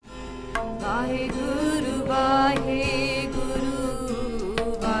ਵਾਹਿਗੁਰੂ ਵਾਹਿਗੁਰੂ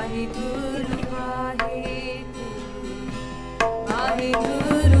ਵਾਹਿਗੁਰੂ ਵਾਹਿਗੁਰੂ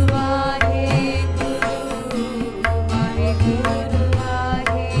ਵਾਹਿਗੁਰੂ ਵਾਹਿਗੁਰੂ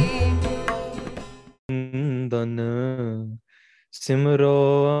ਵਾਹਿਗੁਰੂ ਦਨ ਸਿਮਰੋ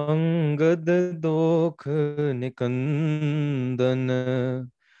ਅੰਗਦ ਦੋਖ ਨਿਕੰਦਨ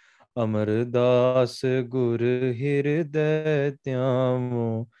ਅਮਰਦਾਸ ਗੁਰ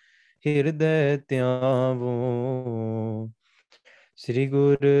ਹਿਰਦੈ ਧਿਆਵੋ ਸ੍ਰੀ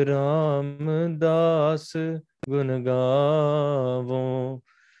ਗੁਰੂ ਰਾਮਦਾਸ ਗੁਣ ਗਾਵੋ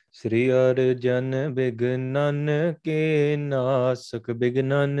ਸ੍ਰੀ ਅਰਜਨ ਬਿਗਨਨ ਕੇ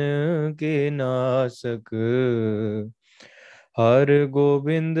ਨਾਸਕ ਹਰ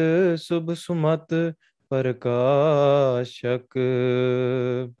ਗੋਬਿੰਦ ਸੁਭ ਸੁਮਤ ਪ੍ਰਕਾਸ਼ਕ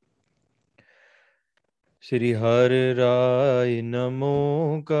ਸ਼੍ਰੀ ਹਰਿ ਰਾਇ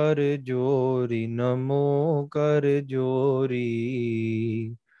ਨਮੋ ਕਰ ਜੋਰੀ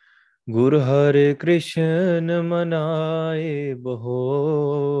ਗੁਰ ਹਰਿ ਕ੍ਰਿਸ਼ਨ ਮਨਾਏ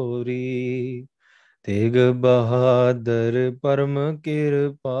ਬਹੋਰੀ ਤੇਗ ਬਹਾਦਰ ਪਰਮ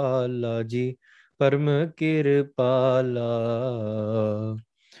ਕਿਰਪਾਲਾ ਜੀ ਪਰਮ ਕਿਰਪਾਲਾ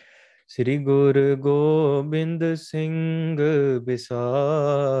ਸ੍ਰੀ ਗੁਰੂ ਗੋਬਿੰਦ ਸਿੰਘ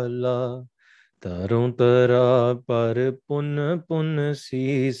ਬਿਸਾਲਾ ਤਰੋਂ ਤਰਾ ਪਰ ਪੁਨ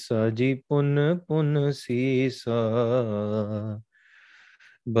ਸੀਸਾ ਜੀ ਪੁਨ ਸੀਸਾ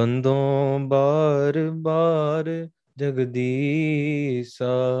ਬੰਦੋਂ ਬਾਰ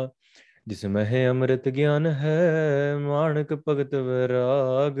ਜਗਦੀਸਾ ਜਿਸ ਮਹਿ ਅੰਮ੍ਰਿਤ ਗਿਆਨ ਹੈ ਮਾਣਕ ਭਗਤ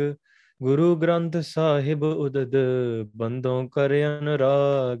ਵੈਰਾਗ ਗੁਰੂ ਗ੍ਰੰਥ ਸਾਹਿਬ ਉਦਦ ਬੰਦੋਂ ਕਰ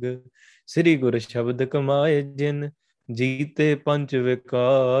ਅਨੁਰਾਗ ਸ੍ਰੀ ਗੁਰ ਸ਼ਬਦ ਕਮਾਏ ਜਿਨ ਜੀਤੇ ਪੰਚ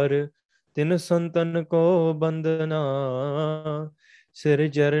ਵਿਕਾਰ ਤਿਨ ਸੰਤਨ ਕੋ ਬੰਦਨਾ ਸਿਰ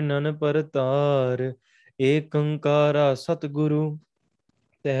ਚਰਨਨ ਪਰਤਾਰ ਏਕ ਓੰਕਾਰਾ ਸਤਿਗੁਰੂ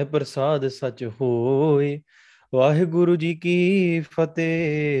ਤਹਿ ਪ੍ਰਸਾਦ ਸਚ ਹੋਏ ਵਾਹਿਗੁਰੂ ਜੀ ਕੀ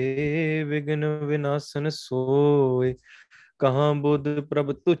ਫਤਿਹ ਵਿਘਨ ਵਿਨਾਸ਼ਨ ਸੋਏ ਕਹਾਂ ਬੁੱਧ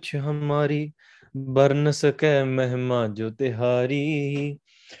ਪ੍ਰਭ ਤੁਛ ਹਮਾਰੀ ਬਰਨ ਸਕੈ ਮਹਿਮਾ ਜੋ ਤਿਹਾਰੀ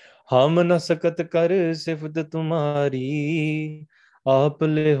ਹਮ ਨ ਸਕਤ ਕਰ ਸਿਫਤ ਤੁਮਾਰੀ ਆਪ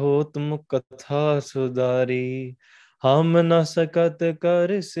ਲੈ ਹੋ ਤੁਮ ਕਥਾ ਸੁਧਾਰੀ ਹਮ ਨ ਸਕਤ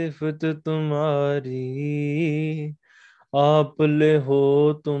ਕਰ ਸਿਫਤ ਤੁਮਾਰੀ ਆਪ ਲੈ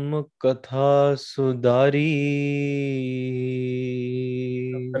ਹੋ ਤੁਮ ਕਥਾ ਸੁਧਾਰੀ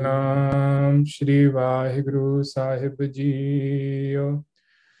ਸਤਿਨਾਮ ਸ਼੍ਰੀ ਵਾਹਿਗੁਰੂ ਸਾਹਿਬ ਜੀਓ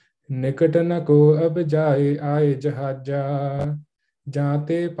ਨਿਕਟ ਨ ਕੋ ਅਬ ਜਾਏ ਆਏ ਜਹਾਜਾ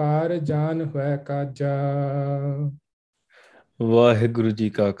ਜਾਂਤੇ ਪਾਰ ਜਾਨ ਹੋਇ ਕਾਜਾ ਵਾਹਿਗੁਰੂ ਜੀ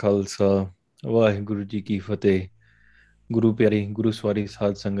ਕਾ ਖਾਲਸਾ ਵਾਹਿਗੁਰੂ ਜੀ ਕੀ ਫਤਿਹ ਗੁਰੂ ਪਿਆਰੀ ਗੁਰੂ ਸਵਾਰੀ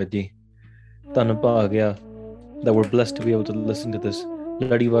ਸਾਧ ਸੰਗਤ ਜੀ ਧੰਨ ਭਾਗਿਆ that we're blessed to be able to listen to this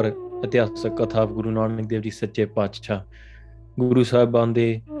ਲੜੀਵਾਰ ਇਤਿਹਾਸਕ ਕਥਾ ਗੁਰੂ ਨਾਨਕ ਦੇਵ ਜੀ ਸੱਚੇ ਪਾਤਸ਼ਾਹ ਗੁਰੂ ਸਾਹਿਬਾਨ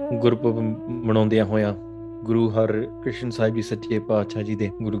ਦੇ ਗੁਰਪੁਰਬ ਮਨਾਉਂਦਿਆਂ ਹੋਇਆਂ ਗੁਰੂ ਹਰਿਕ੍ਰਿਸ਼ਨ ਸਾਹਿਬ ਜੀ ਸੱਚੇ ਪਾਤਸ਼ਾਹ ਜੀ ਦੇ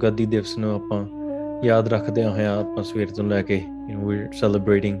ਗੁਰਗੱਦੀ ਦਿਵਸ ਨੂੰ ਆਪਾਂ ਯਾਦ ਰੱਖਦਿਆਂ ਹੋਇਆਂ ਆਪਾਂ ਸਵੇਰ ਤੋਂ ਲੈ ਕੇ we're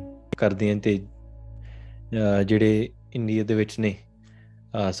celebrating ਕਰਦੇ ਹਾਂ ਤੇ ਜਿਹੜੇ ਇੰਡੀਆ ਦੇ ਵਿੱਚ ਨੇ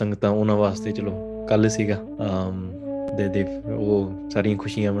ਸੰਗਤਾਂ ਉਹਨਾਂ ਵਾਸਤੇ ਚਲੋ ਕੱਲ੍ਹ ਸੀਗਾ ਦੇ ਉਹ ਸਾਰੀਆਂ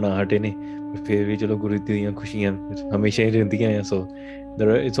ਖੁਸ਼ੀਆਂ ਮਨਾ ਹਟੇ ਨੇ ਫਿਰ ਵੀ ਚਲੋ ਗੁਰੂ ਦੀਆਂ ਖੁਸ਼ੀਆਂ ਹਮੇਸ਼ਾ ਹੀ ਰਹਿੰਦੀਆਂ ਆ so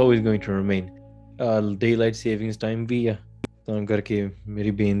it's always going to remain daylight savings time ਵੀ ਆ ਤਾਂ ਕਰਕੇ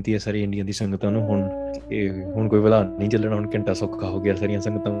ਮੇਰੀ ਬੇਨਤੀ ਹੈ ਸਾਰੀ ਇੰਡੀਆ ਦੀ ਸੰਗਤਾਂ ਨੂੰ ਹੁਣ ਕੋਈ ਭਲਾ ਨਹੀਂ ਚੱਲਣਾ ਹੁਣ ਘੰਟਾ ਸੌਖਾ ਹੋ ਗਿਆ ਸਾਰੀਆਂ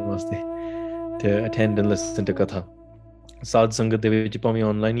ਸੰਗਤਾਂ ਵਾਸਤੇ ਤੇ ਅਟੈਂਡ ਐਂਡ ਲਿਸਨ ਟੂ ਕਥਾ ਸਾਧ ਸੰਗਤ ਦੇ ਵਿੱਚ ਭਾਵੇਂ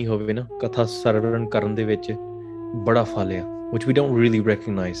ਆਨਲਾਈਨ ਹੀ ਹੋਵੇ ਨਾ ਕਥਾ ਸਰਵਣ ਕਰਨ ਦੇ ਵਿੱਚ ਬੜਾ ਫਲ ਆ which we don't really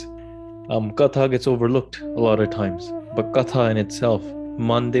recognize. Katha gets overlooked a lot of times, but Katha in itself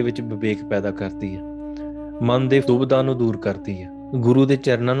ਮਨ ਦੇ ਵਿੱਚ ਵਿਵੇਕ ਪੈਦਾ ਕਰਦੀ ਹੈ ਮਨ ਦੇ ਦੁਬਿਧਾ ਨੂੰ ਦੂਰ ਕਰਦੀ ਹੈ ਗੁਰੂ ਦੇ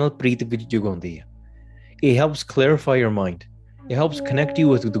ਚਰਨਾਂ ਨਾਲ ਪ੍ਰੀਤ ਵਿੱਚ ਜਗਾਉਂਦੀ ਹੈ It helps clarify your mind. It helps connect you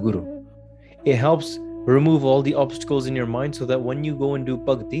with the Guru. It helps remove all the obstacles in your mind so that when you go and do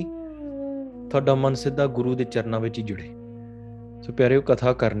bhakti ਤੁਹਾਡਾ ਮਨ ਸਿੱਧਾ ਗੁਰੂ ਦੇ ਚਰਨਾਂ ਵਿੱਚ ਹੀ ਜੁੜੇ ਸੋ ਪਿਆਰਿਓ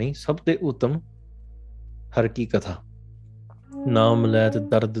ਕਥਾ ਕਰਨੀ ਸਭ ਤੋਂ ਉੱਤਮ ਹਰ ਕੀ ਕਥਾ ਨਾਮ ਲੈ ਤੇ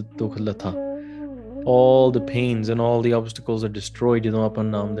ਦਰਦ ਦੁੱਖ ਲਥਾ all the pains and all the obstacles are destroyed ਜਦੋਂ ਆਪਾਂ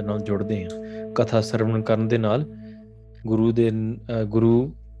ਨਾਮ ਦੇ ਨਾਲ ਜੁੜਦੇ ਹਾਂ ਕਥਾ ਸਰਵਣ ਕਰਨ ਦੇ ਨਾਲ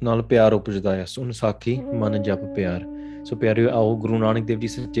ਗੁਰੂ ਨਾਲ ਪਿਆਰ ਉਪਜਦਾ ਹੈ ਸੁਣ ਸਾਖੀ ਮਨ ਜਪ ਪਿਆਰ ਸੋ ਪਿਆਰਿਓ ਆਓ ਗੁਰੂ ਨਾਨਕ ਦੇਵ ਜੀ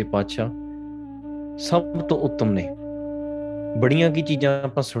ਸੱਚੇ ਪਾਤਸ਼ਾਹ ਸਭ ਤੋਂ ਉੱਤਮ ਨੇ ਬੜੀਆਂ ਕੀ ਚੀਜ਼ਾਂ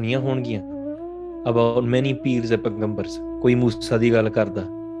ਆਪਾਂ ਸੁਣੀਆਂ ਹੋਣਗੀਆਂ about many peers and ਪੈਗੰਬਰਸ ਕੋਈ ਮੂਸਾ ਦੀ ਗੱਲ ਕਰਦਾ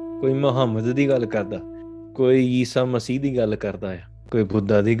ਕੋਈ ਮੁਹੰਮਦ ਦੀ ਗੱਲ ਕਰਦਾ ਕੋਈ ਈਸਾ ਮਸੀਹ ਦੀ ਗੱਲ ਕਰਦਾ ਆ ਕੋਈ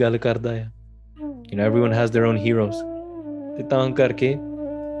ਬੁੱਧਾ ਦੀ ਗੱਲ ਕਰਦਾ ਆ everyone has their own heroes ਤੇ ਤਾਂ ਕਰਕੇ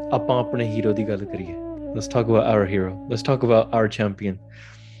ਆਪਾਂ ਆਪਣੇ ਹੀਰੋ ਦੀ ਗੱਲ ਕਰੀਏ। Let's talk about our hero. Let's talk about our champion.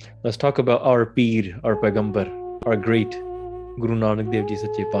 Let's talk about our ਪੀਰ, our ਪੈਗੰਬਰ, our great Guru Nanak Dev ji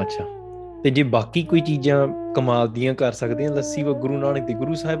ਸੱਚੇ ਪਾਤਸ਼ਾਹ। ਤੇ ਜੇ ਬਾਕੀ ਕੋਈ ਚੀਜ਼ਾਂ ਕਮਾਲ ਦੀਆਂ ਕਰ ਸਕਦੇ ਆ, let's see what Guru Nanak ਦੇ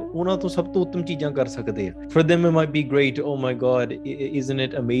ਗੁਰੂ ਸਾਹਿਬ ਉਹਨਾਂ ਤੋਂ ਸਭ ਤੋਂ ਉੱਤਮ ਚੀਜ਼ਾਂ ਕਰ ਸਕਦੇ ਆ। For them it might be great, oh my God, isn't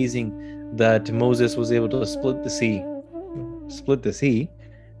it amazing that Moses was able to split the sea? Split the sea?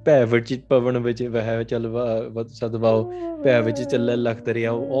 ਭੈ ਵਿੱਚ ਪਵਨ ਵਿੱਚ ਵਹਿ ਚੱਲ ਸਦਵਾਓ, ਭੈ ਵਿੱਚ ਚੱਲੇ ਲਖ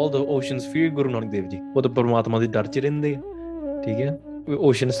ਦਰਿਆ। all the oceans fear Guru Nanak Dev ji. ਉਹ ਤਾਂ ਪਰਮਾਤਮਾ ਦੇ ਡਰ 'ਚ ਰਹਿੰਦੇ ਆ, ਠੀਕ ਹੈ।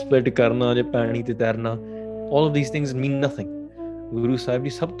 ocean split ਕਰਨਾ ਜਾਂ ਪਾਣੀ ਤੇ ਤੈਰਨਾ, all of these things mean nothing। Guru Sahib ji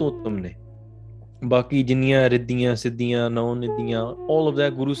ਸਭ ਤੋਂ ਉੱਤਮ ਨੇ। ਬਾਕੀ ਜਿੰਨੀਆਂ ਰਿੱਧੀਆਂ ਸਿੱਧੀਆਂ ਨੌ ਨਿੱਧੀਆਂ, all of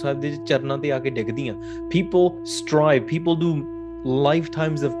that Guru Sahib ਦੇ ਚਰਨਾਂ ਤੇ ਆ ਕੇ ਡਿੱਗਦੀਆਂ। people strive, people do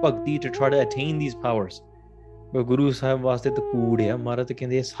lifetimes of bhakti to try to attain these powers। Guru Sahib ਵਾਸਤੇ ਤਾਂ ਕੂੜ ਆ, ਮਹਾਰਾਜ ਤੇ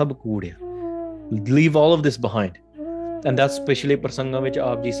ਕਹਿੰਦੇ ਸਭ ਕੂੜ ਆ। leave all of this behind। and that's ਪਿਛਲੇ ਪ੍ਰਸੰਗਾਂ ਵਿੱਚ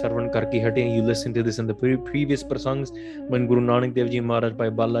ਆਪ ਜੀ ਸਰਵਣ ਕਰਕੇ ਹਟੇ। you listen to this in the previous prasangs when Guru Nanak Dev Ji Maharaj, Bhai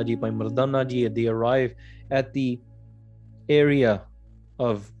Bala Ji, Bhai Mardana Ji, they arrive at the area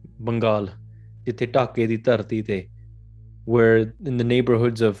of Bengal, ਜਿੱਥੇ ਢਾਕੇ ਦੀ ਧਰਤੀ ਤੇ, where in the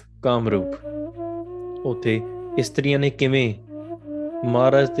neighborhoods of Kamrup, ਉੱਥੇ ਇਸਤਰੀਆਂ ਨੇ ਕਿਵੇਂ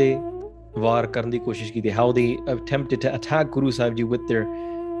ਮਹਾਰਾਜ ਤੇ ਵਾਰ ਕਰਨ ਦੀ ਕੋਸ਼ਿਸ਼ ਕੀਤੀ। how they attempted to attack Guru Sahib Ji with their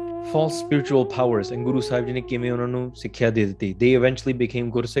false spiritual powers, and Guru Sahib Ji ਨੇ ਕਿਵੇਂ ਉਹਨਾਂ ਨੂੰ ਸਿੱਖਿਆ ਦੇ ਦਿੱਤੀ। they eventually became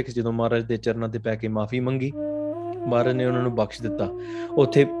Gursikhs। ਜਦੋਂ ਮਹਾਰਾਜ ਦੇ ਚਰਨਾਂ ਤੇ ਪੈ ਕੇ ਮਾਫੀ ਮੰਗੀ, ਮਹਾਰਾਜ ਨੇ ਉਹਨਾਂ ਨੂੰ ਬਖਸ਼ ਦਿੱਤਾ।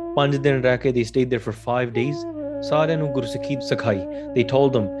 ਉੱਥੇ 5 ਦਿਨ ਰਹਿ ਕੇ they stayed there for 5 days। ਸਾਰਿਆਂ ਨੂੰ ਗੁਰਸਿੱਖੀ ਸਿਖਾਈ। they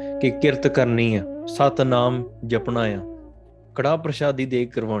told them ਕਿ ਕਿਰਤ ਕਰਨੀ ਆ, ਸਤਨਾਮ ਜਪਣਾ ਆ, ਕੜਾਹ ਪ੍ਰਸ਼ਾਦ ਦੀ ਦੇਗ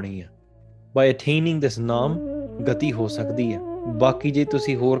ਕਰਵਾਉਣੀ ਆ। by attaining this ਨਾਮ ਗਤੀ ਹੋ ਸਕਦੀ ਆ। ਬਾਕੀ ਜੇ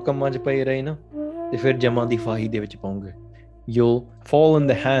ਤੁਸੀਂ ਹੋਰ ਕੰਮਾਂ 'ਚ ਪਏ ਰਹੇ ਨਾ ਤੇ ਫਿਰ ਜਮਾਂ ਦੀ ਫਾਹੀ ਦੇ ਵਿੱਚ ਪਾਉਂਗੇ। you'll fall in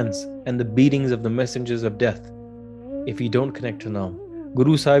the hands and the beatings of the messengers of death if you don't connect to ਨਾਮ।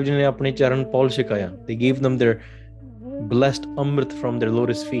 ਗੁਰੂ ਸਾਹਿਬ ਜੀ ਨੇ ਆਪਣੇ ਚਰਨ ਪੌਲ ਛਕਾਇਆ। they gave them their blessed amrit from their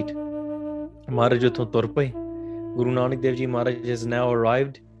lotus feet। ਮਹਾਰਾਜ ਉੱਥੋਂ ਤੁਰ ਪਏ। Guru Nanak Dev Ji Maharaj has now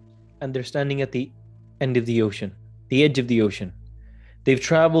arrived and they're standing at the end of the ocean, the edge of the ocean। They've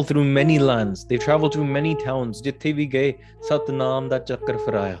traveled through many lands, they've traveled through many towns। ਜਿੱਥੇ ਵੀ ਗਏ ਸਤਨਾਮ ਦਾ ਚੱਕਰ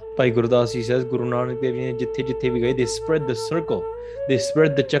ਫਿਰਾਇਆ। Bhai Gurdas ji says Guru Nanak Dev Ji ਨੇ ਜਿੱਥੇ ਵੀ ਗਏ they spread the circle, they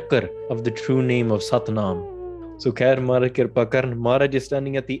spread the ਚੱਕਰ of the true name of Satnam। So ਖੈਰ ਮਹਾਰਾਜ ਕਿਰਪਾ ਕਰਨ। ਮਹਾਰਾਜ is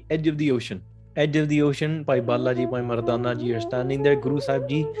standing at the edge of the ocean। edge of the ocean, Bhai Bala Ji, Bhai Mardana Ji are standing there। Guru Sahib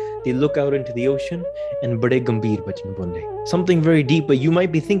Ji, they look out into the ocean and bade gambhir bachan bole, something very deep, but you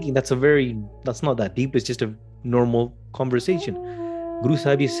might be thinking that's not that deep, it's just a normal conversation। Guru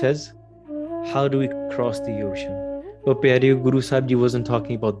Sahib Ji says, how do we cross the ocean? But pyare, Guru Sahib Ji wasn't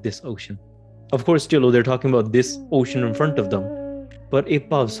talking about this ocean, of course chalo they're talking about this ocean in front of them, but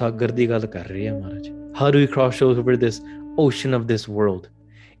ek bhav sagar di gal kar rahe hai Maharaj। how do we cross over this ocean of this world?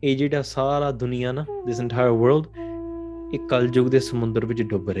 ਇਹ ਜਿਹੜਾ ਸਾਰਾ ਦੁਨੀਆ ਨਾ, this entire world, ਇਹ ਕਲਯੁਗ ਦੇ ਸਮੁੰਦਰ ਵਿੱਚ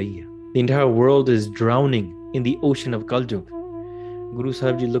ਡੁੱਬ ਰਹੀ ਹੈ। the entire world is drowning in the ocean of Kaljug। Guru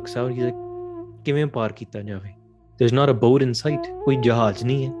Sahib ji looks out, he's like, ਕਿਵੇਂ ਪਾਰ ਕੀਤਾ ਜਾਵੇ? there's not a boat in sight, ਕੋਈ ਜਹਾਜ਼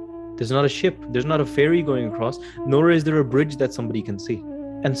ਨਹੀਂ ਹੈ। there's not a ship, there's not a ferry going across, nor is there a bridge that somebody can see।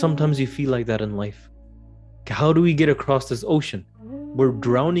 and sometimes you feel like that in life। how do we get across this ocean? we're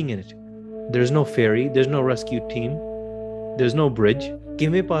drowning in it, there's no ferry, there's no rescue team, there's no bridge।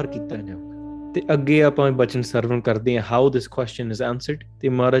 ਕਿਵੇਂ ਪਾਰ ਕੀਤਾ ਜਾਊਗਾ? ਤੇ ਅੱਗੇ ਆਪਾਂ ਬਚਨ ਸਰਵਣ ਕਰਦੇ ਹਾਂ how this question is answered, ਤੇ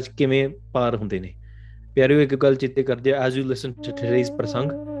ਮਹਾਰਾਜ ਕਿਵੇਂ ਪਾਰ ਹੁੰਦੇ ਨੇ। ਪਿਆਰਿਓ ਇੱਕ ਗੱਲ ਚੇਤੇ ਕਰਦੇ as you listen to today's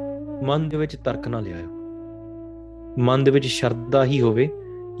ਪ੍ਰਸੰਗ, ਮਨ ਦੇ ਵਿੱਚ ਤਰਕ ਨਾ ਲਿਆਇਓ, ਮਨ ਦੇ ਵਿੱਚ ਸ਼ਰਧਾ ਹੀ ਹੋਵੇ।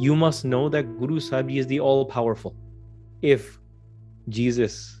 you must know that Guru Sahib Ji is the all powerful। if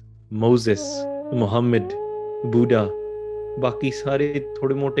Jesus, Moses, Muhammad, Buddha, ਬਾਕੀ ਸਾਰੇ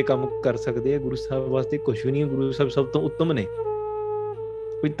ਥੋੜੇ ਮੋਟੇ ਕੰਮ ਕਰ ਸਕਦੇ ਆ, ਗੁਰੂ ਸਾਹਿਬ ਵਾਸਤੇ ਕੁਛ ਵੀ ਨਹੀਂ ਹੈ। ਗੁਰੂ ਸਾਹਿਬ ਸਭ ਤੋਂ ਉੱਤਮ ਨੇ।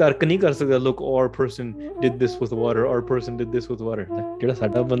 ਕੋਈ ਤਰਕ ਨਹੀਂ ਕਰ ਸਕਦਾ look our person did this with water, our person did this with water। ਜਿਹੜਾ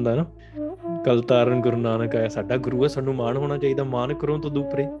ਸਾਡਾ ਬੰਦਾ ਨਾ, ਕਲ ਤਾਰਨ ਗੁਰੂ ਨਾਨਕ ਆਇਆ, ਸਾਡਾ ਗੁਰੂ ਹੈ, ਸਾਨੂੰ ਮਾਣ ਹੋਣਾ ਚਾਹੀਦਾ। ਮਾਣ ਕਰੋ ਤੋਂ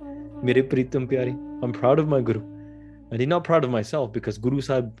ਦੂਪਰੇ ਮੇਰੇ ਪ੍ਰੀਤਮ ਪਿਆਰੇ। I'm proud of my Guru and I'm not proud of myself because Guru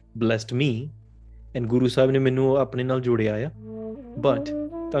Sahib blessed me and Guru Sahib ਨੇ ਮੈਨੂੰ ਆਪਣੇ ਨਾਲ ਜੋੜਿਆ ਆ। but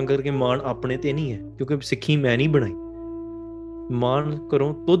ਤਾਂ ਕਰਕੇ ਮਾਣ ਆਪਣੇ ਤੇ ਨਹੀਂ ਹੈ, ਕਿਉਂਕਿ ਸਿੱਖੀ ਮੈਂ ਨਹੀਂ ਬਣਾਈ। ਮਾਣ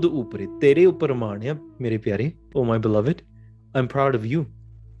ਕਰੋ ਤੁਧ ਉਪਰੇ, ਤੇਰੇ ਉੱਪਰ ਮਾਣ ਆ ਮੇਰੇ ਪਿਆਰੇ। oh my beloved, I'm proud of you।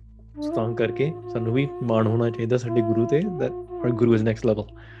 ਤਾਂ ਕਰਕੇ ਸਾਨੂੰ ਵੀ ਮਾਣ ਹੋਣਾ ਚਾਹੀਦਾ ਸਾਡੇ ਗੁਰੂ ਤੇ, that our Guru is next level।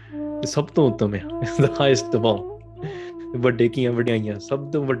 ਸਭ ਤੋਂ ਉੱਤਮ ਹੈ, the highest of all। ਵੱਡੇ ਕੀਆਂ ਵਡਿਆਈਆਂ, ਸਭ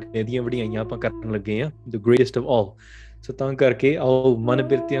ਤੋਂ ਵੱਡੇ ਦੀਆਂ ਵਡਿਆਈਆਂ ਆਪਾਂ ਕਰਨ ਲੱਗੇ ਹਾਂ, the greatest of all। ਸੋ ਤਾਂ ਕਰਕੇ ਆਓ ਮਨ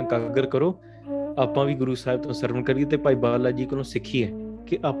ਬਿਰਤੀਆਂ ਕਾਗਰ ਕਰੋ, ਆਪਾਂ ਵੀ ਗੁਰੂ ਸਾਹਿਬ ਤੋਂ ਸਰਵਣ ਕਰੀਏ ਤੇ ਭਾਈ ਬਾਲਾ ਜੀ ਕੋਲੋਂ ਸਿੱਖੀਏ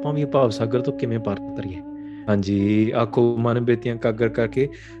ਕਿ ਆਪਾਂ ਵੀ ਭਾਵ ਸਾਗਰ ਤੋਂ ਕਿਵੇਂ ਪਾਰ ਉਤਰੀਏ। ਹਾਂਜੀ ਆਖੋ ਮਨ ਬੇਤੀਆਂ ਕਾਗਰ ਕਰਕੇ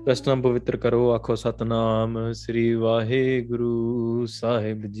ਰਸਨਾ ਪਵਿੱਤਰ ਕਰੋ ਆਖੋ ਸਤਨਾਮ ਸ੍ਰੀ ਵਾਹਿਗੁਰੂ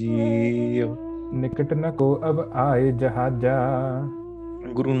ਸਾਹਿਬ ਜੀ। ਨਿਕਟ ਨ ਕੋ ਅਬ ਆਏ ਜਹਾਜਾ।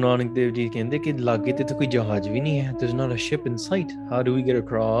 ਗੁਰੂ ਨਾਨਕ ਦੇਵ ਜੀ ਕਹਿੰਦੇ ਕਿ ਲਾਗੇ ਤੇ ਕੋਈ ਜਹਾਜ਼ ਵੀ ਨਹੀਂ ਹੈ। There's not a ship in sight. How do we get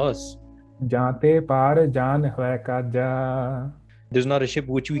across? ਜਾਂ ਤੇ ਪਾਰ ਜਾਨ ਹੋਇ Kaza. There's not a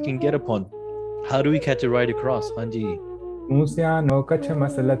ship which we can get upon. How do we catch a ride across? ਹਾਂਜੀ ਤੂੰ ਸਿਆਨੋ ਕਛ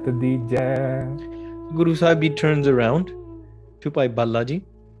ਮਸਲਤ ਦੀਜੈ। Guru Sahib Ji turns around to Bhai Balaji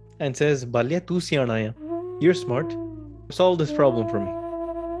and says, Balya, tu siyana hai. You're smart. Solve this problem for me.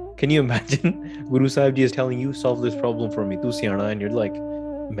 Can you imagine? Guru Sahib Ji is telling you, solve this problem for me. Tu siyana. And you're like,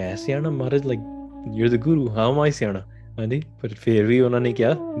 main siyana? Maharaj, like, you're the Guru. How am I siyana? But फिर भी उन्होंने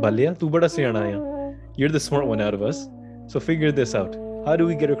क्या बालिया तू बड़ा सियाना है. You're the smart one out of us. So figure this out. How do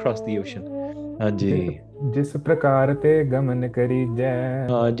we get across the ocean? ਹਾਂਜੀ ਜਿਸ ਪ੍ਰਕਾਰ ਤੇ ਗਮਨ ਕਰੀਜੈ।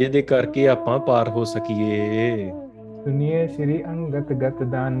 ਹਾਂ ਜਿਹਦੇ ਕਰਕੇ ਆਪਾਂ ਪਾਰ ਹੋ ਸਕੀਏ। ਸੁਨੀਏ ਸ਼੍ਰੀ ਅੰਗਤ ਗਤ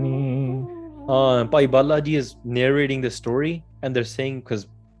ਦਾਨੀ। Bhai Balaji is narrating the story and they're saying, because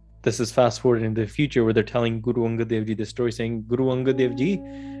this is fast forward in the future where they're telling Guru Angad Dev Ji the story, saying Guru Angad Dev Ji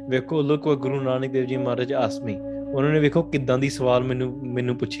ਵੇਖੋ look what Guru Nanak Dev Ji Maharaj asked me. ਉਹਨਾਂ ਨੇ ਵੇਖੋ ਕਿੱਦਾਂ ਦੀ ਸਵਾਲ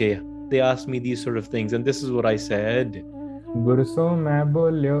ਮੈਨੂੰ ਪੁੱਛੇ ਆ. They asked me these sort of things and this is what I said. ਗੁਰਸੋ ਮੈਂ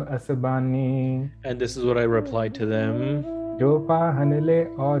ਬੋਲਿਓ ਅਸਬਾਨੀ। And this is what I replied to them. ਜੋ ਪਾਹਨ ਲੈ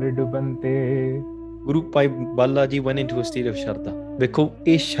ਔਰ ਡੁਬੰਤੇ। Guru Bhai Balaji went into a state of Sharda. ਵੇਖੋ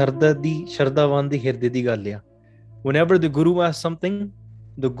ਇਹ ਸ਼ਰਦਾਵਾਨ ਦੀ ਹਿਰਦੇ ਦੀ ਗੱਲ ਆ. Whenever the Guru asks something,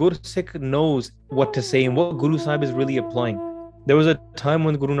 the Gursikh knows what to say and what Guru Sahib is really applying. There was a time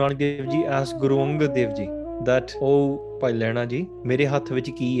when Guru Nanak Dev Ji asked Guru Angad Dev Ji that, oh Bhai Lerna Ji, mere haath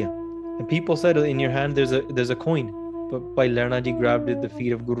vich ki hai? And people said, in your hand there's a coin. But Bhai Lerna Ji grabbed at the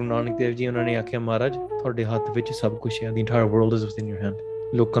feet of Guru Nanak Dev Ji. Unhone aakhiya, Maharaj, thode haath vich sab kuch hai. The entire world is within your hand.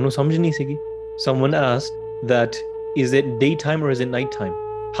 Loਕਾਂ ਨੂੰ ਸਮਝ ਨਹੀਂ ਸੀਗੀ. Someone asked that, is it daytime or is it nighttime?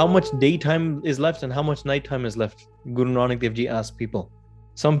 How much daytime is left and how much nighttime is left? Guru Nanak Dev Ji asked people.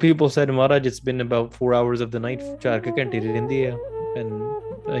 Some people said, Maharaj, it's been about 4 hours of the night. 4 ਘੰਟੇ ਰਹਿੰਦੇ ਆ.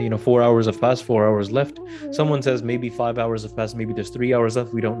 And 4 hours of fast, 4 hours left. Someone says maybe 5 hours of fast, maybe there's 3 hours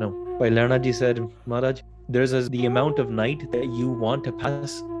left, we don't know. Bhai Lerna Ji said, Maharaj, there's the amount of night that you want to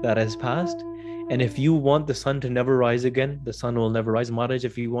pass that has passed. And if you want the sun to never rise again, the sun will never rise. Maharaj,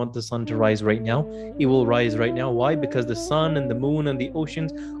 if you want the sun to rise right now, it will rise right now. Why? Because the sun and the moon and the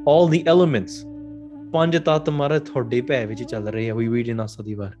oceans, all the elements, ਪੰਜ ਤੱਤ ਮਾਰਜ ਤੁਹਾਡੇ ਭੈ ਵਿੱਚ ਚੱਲ ਰਹੇ ਆ. We read in ਆਸਾ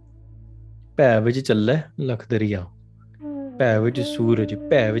ਦੀ ਵਾਰ, ਭੈ ਵਿੱਚ ਚੱਲੇ ਲੱਖ ਦਰਿਆ, ਭੈ ਵਿੱਚ ਸੂਰਜ,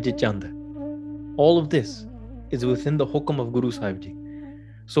 ਭੈ ਵਿੱਚ ਚੰਦ. All of this is within the hukum of Guru Sahib Ji.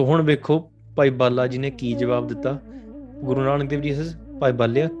 So ਹੁਣ ਵੇਖੋ ਭਾਈ ਬਾਲਾ ਜੀ ਨੇ ਕੀ ਜਵਾਬ ਦਿੱਤਾ. ਗੁਰੂ ਨਾਨਕ ਦੇਵ ਜੀ says, ਭਾਈ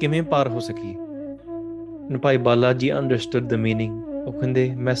ਬਾਲਿਆ ਕਿਵੇਂ ਪਾਰ ਹੋ ਸਕੀਏ? Bhai Bala ji understood the meaning. ਉਹ ਕਹਿੰਦੇ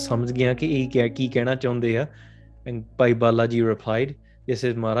ਮੈਂ ਸਮਝ ਗਿਆ ਕਿ ਇਹ ਕੀ ਕਹਿਣਾ ਚਾਹੁੰਦੇ ਆ. And Bhai Bala ji replied, this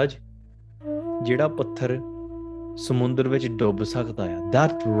is Maharaj, ਜਿਹੜਾ ਪੱਥਰ ਸਮੁੰਦਰ ਵਿੱਚ ਡੁੱਬ ਸਕਦਾ ਆ,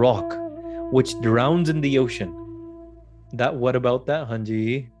 that rock which drowns in the ocean, that what about that?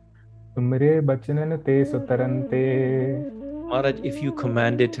 ਹਾਂਜੀ ਤੁਮਰੇ ਬਚਨਨ ਤੇ ਸੁਤਰਨ ਤੇ। Maharaj, if you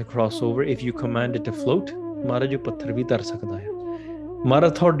command it to cross over, if you command it to float, Maharaj, ਉਹ ਪੱਥਰ ਵੀ ਤਰ ਸਕਦਾ ਆ.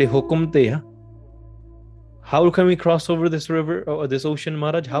 Maharaj, ਤੁਹਾਡੇ ਹੁਕਮ ਤੇ ਆ. How can we cross over this river or this ocean,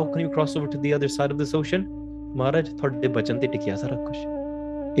 Maharaj? How can we cross over to the other side of this ocean? Maharaj, ਤੁਹਾਡੇ ਬਚਨ ਤੇ ਟਿਕਿਆ ਸਾਰਾ ਕੁਝ.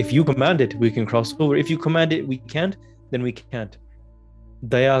 If you command it, we can cross over. If you command it, we can't, then we can't.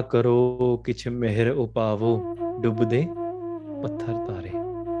 ਦਇਆ ਕਰੋ ਕਿਛ ਮਿਹਰ ਉਪਾਵੋ, ਡੁੱਬਦੇ ਪੱਥਰ ਤਾਰੇ.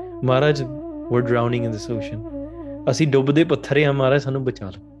 Maharaj, we're drowning in this ocean. ਅਸੀਂ ਡੁੱਬਦੇ ਪੱਥਰ ਆ. Maharaj, ਸਾਨੂੰ ਬਚਾ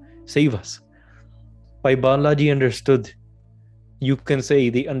ਲਓ. Save us. Bhai Balaji understood. You can say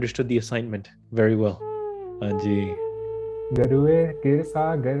they understood the assignment very well. ਹਾਂਜੀ ਗਰੂਏ ਕਿਰ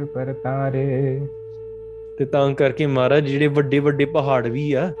ਸਾਗਰ ਪਰ ਤਾਰੇ। ਤੇ ਤਾਂ ਕਰਕੇ ਮਹਾਰਾਜ ਜਿਹੜੇ ਵੱਡੇ ਵੱਡੇ ਪਹਾੜ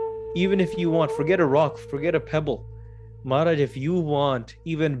ਵੀ ਆ, even if you want, forget a rock, forget a pebble, Maharaj, if you want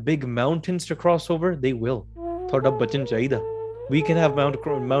even big mountains to cross over, they will. ਤੁਹਾਡਾ ਬਚਨ ਚਾਹੀਦਾ. We can have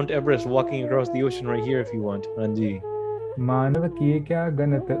Mount Everest walking across the ocean right here if you want. ਹਾਂਜੀ ਮਾਨਵ ਕੀ ਕਿਆ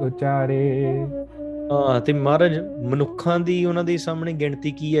ਗਨਤ ਉਚਾਰੇ। ਤੇ ਮਹਾਰਾਜ ਮਨੁੱਖਾਂ ਦੀ ਉਹਨਾਂ ਦੇ ਸਾਹਮਣੇ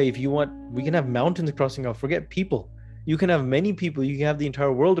ਗਿਣਤੀ ਕੀ ਹੈ? If you want, we can have mountains crossing off. Forget people. You can have many people. You can have the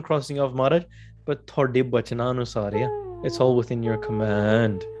entire world crossing off, Maharaj. But ਤੁਹਾਡੇ ਬਚਨਾਂ ਅਨੁਸਾਰ ਆ. It's all within your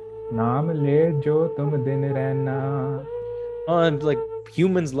command. ਨਾਮ ਲੈ ਜੋ ਤੁਮ ਦਿਨ ਰਹਿਣਾ। And like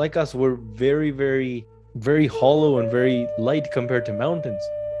humans like us, we're very, very, very hollow and very light compared to mountains.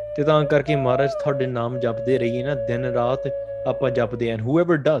 ਤੇ ਤਾਂ ਕਰਕੇ ਮਹਾਰਾਜ ਤੁਹਾਡੇ ਨਾਮ ਜਪਦੇ ਰਹੀਏ ਨਾ, ਦਿਨ ਰਾਤ ਆਪਾਂ ਜਪਦੇ। And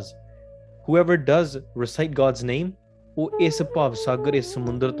whoever does recite God's name, ਉਹ ਇਸ ਭਾਵ ਸਾਗਰ, ਇਸ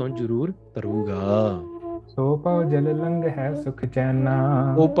ਸਮੁੰਦਰ ਤੋਂ ਜ਼ਰੂਰ ਤਰੂਗਾ। ਸੋ ਭਉ ਜਲ ਲੰਘ ਹੈ ਸੁਖ ਚੈਨਾ।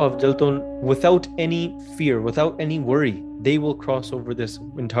 ਉਹ ਭਵ ਜਲ ਤੋਂ without any fear, without any worry, they will cross over this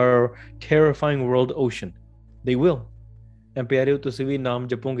entire terrifying world ocean. They will. And ਪਿਆਰਿਓ ਤੁਸੀਂ ਵੀ ਨਾਮ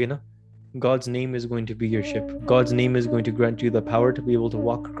ਜਪੋਗੇ ਨਾ, God's name is going to be your ship. God's name is going to grant you the power to be able to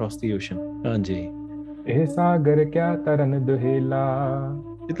walk across the ocean. ਹਾਂਜੀ। ਇਹ ਸਾਗਰ ਕਿਆ ਤਰਨ ਦੁਹੇਲਾ।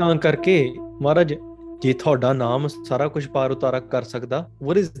 ਤੇ ਤਾਂ ਕਰਕੇ ਮਹਾਰਾਜ ਜੇ ਤੁਹਾਡਾ ਨਾਮ ਸਾਰਾ ਕੁਝ ਪਾਰ ਉਤਾਰਾ ਕਰ ਸਕਦਾ,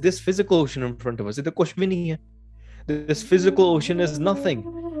 what is this physical ocean in front of us? ਇਹ ਤਾਂ ਕੁਝ ਵੀ ਨਹੀਂ ਹੈ। This physical ocean is nothing.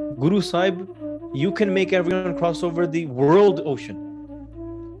 Guru Sahib, you can make everyone cross over the world ocean.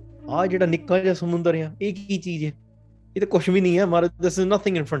 ਆ ਜਿਹੜਾ ਨਿੱਕਾ ਜਿਹਾ ਸਮੁੰਦਰ ਆ, ਇਹ ਕੀ ਚੀਜ਼ ਹੈ? ਇਹ ਤਾਂ ਕੁਝ ਵੀ ਨਹੀਂ ਹੈ ਮਹਾਰਾਜ। this is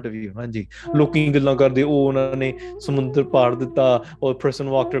nothing in front of you. ਹਾਂਜੀ, ਲੋਕੀ ਗੱਲਾਂ ਕਰਦੇ, ਉਹ ਉਹਨਾਂ ਨੇ ਸਮੁੰਦਰ ਪਾਰ ਦਿੱਤਾ, or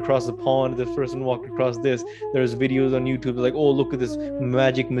person walked across the pond, this person walked across this. There's videos on YouTube like, oh, look at this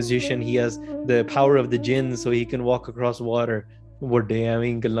magic magician, he has the power of the jinn so he can walk across water. ਵੱਡੇ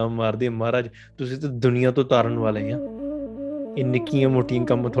ਐਵੇਂ ਗੱਲਾਂ ਮਾਰਦੇ। ਮਹਾਰਾਜ ਤੁਸੀਂ ਤਾਂ ਦੁਨੀਆ ਤੋਂ ਤਾਰਨ ਵਾਲੇ ਆ, ਇਹ ਨਿੱਕੀਆਂ ਮੋਟੀਆਂ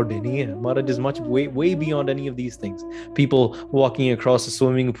ਕੰਮ ਤੁਹਾਡੇ ਨਹੀਂ ਹੈ। ਮਹਾਰਾਜ is much way beyond any of these things. People walking across a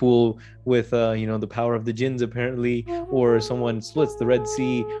swimming pool with the power of the jinns apparently, or someone splits the Red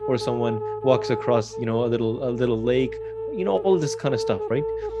Sea, or someone walks across a little lake, all this kind of stuff,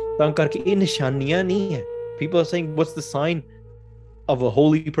 right? ਤਾਂ ਕਰਕੇ ਇਹ ਨਿਸ਼ਾਨੀਆਂ ਨਹੀਂ ਹੈ। People are saying, what's the sign of a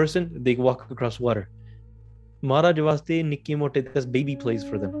holy person? They walk across water. ਮਹਾਰਾਜ ਵਾਸਤੇ ਨਿੱਕੇ ਮੋਟੇ that's baby plays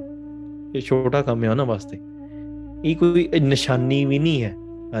for them. ਇਹ ਛੋਟਾ ਕੰਮ ਹੈ ਉਹਨਾਂ ਵਾਸਤੇ, ਇਹ ਕੋਈ ਨਿਸ਼ਾਨੀ ਵੀ ਨਹੀਂ ਹੈ।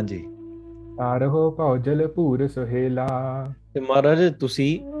 ਹਾਂਜੀ, ਤਾਰਹੁ ਭਉ ਜਲ ਭੂਰ ਸੁਹੇਲਾ। ਤੇ ਮਹਾਰਾਜ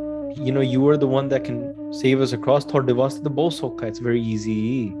ਤੁਸੀਂ you are the one that can save us across. ਤੁਹਾਡੇ ਵਾਸਤੇ ਤਾਂ ਬਹੁਤ ਸੌਖਾ, it's very easy.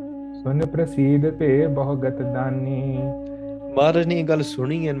 ਸੁਨ ਪ੍ਰਸੀਦ ਭੇ ਬਹੁ ਗਤ ਦਾਨੀ। ਮਹਾਰਾਜ ਨੇ ਇਹ ਗੱਲ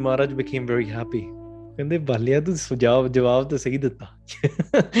ਸੁਣੀ and Maharaj became very happy. ਕਹਿੰਦੇ ਬਾਲਿਆ ਤੂੰ ਜਵਾਬ ਤਾਂ ਸਹੀ ਦਿੱਤਾ।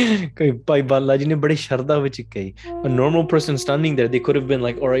 ਕੋਈ ਭਾਈ ਬਾਲਾ ਜੀ ਨੇ ਬੜੇ ਸ਼ਰਧਾ ਵਿੱਚ ਕਹੀ। A normal person standing there, they could have been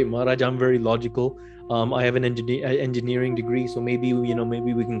like, all right Maharaj, I'm very logical, I have an engineering degree, so maybe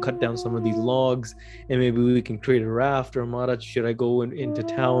we can cut down some of these logs and maybe we can create a raft. Or Maharaj, should I go into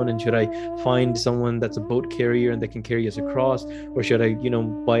town and should I find someone that's a boat carrier and that can carry us across, or should I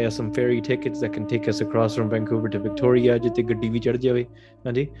buy us some ferry tickets that can take us across from Vancouver to Victoria, ਜਿੱਥੇ ਗੱਡੀ ਵੀ ਚੜ ਜਾਵੇ।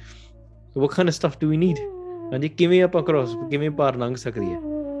 ਹਾਂਜੀ, what kind of stuff do we need? ਹਾਂਜੀ, ਕਿਵੇਂ ਆਪਾਂ cross, ਕਿਵੇਂ ਪਾਰ ਲੰਘ ਸਕਦੀ ਹੈ?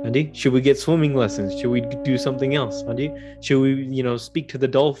 ਹਾਂਜੀ, should we get swimming lessons? Should we do something else? ਹਾਂਜੀ, should we speak to the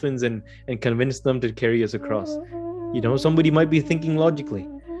dolphins and convince them to carry us across? Somebody might be thinking logically,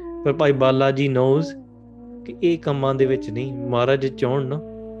 but Bhai Bala ji knows ਕਿ ਇਹ ਕੰਮਾਂ ਦੇ ਵਿੱਚ ਨਹੀਂ, ਮਹਾਰਾਜ ਚਾਹੁਣ ਨਾ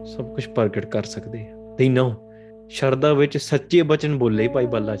ਸਭ ਕੁਝ ਪ੍ਰਗਟ ਕਰ ਸਕਦੇ ਆ। they know, ਸ਼ਰਧਾ ਵਿੱਚ ਸੱਚੇ ਬਚਨ ਬੋਲੇ ਭਾਈ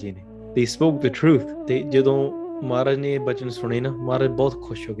ਬਾਲਾ ਜੀ ਨੇ, they spoke the truth। ਤੇ ਜਦੋਂ ਮਹਾਰਾਜ ਨੇ ਇਹ ਬਚਨ ਸੁਣੇ ਨਾ, ਮਹਾਰਾਜ ਬਹੁਤ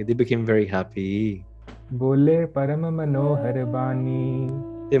ਖੁਸ਼ ਹੋ ਗਏ, they became very happy। ਬੋਲੇ ਪਰਮ ਮਨੋਹਰ ਬਾਣੀ।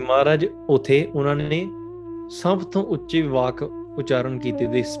 ਤੇ ਮਹਾਰਾਜ ਉਥੇ ਉਹਨਾਂ ਨੇ ਸਭ ਤੋਂ ਉੱਚੇ ਵਾਕ ਉਚਾਰਨ ਕੀਤੇ।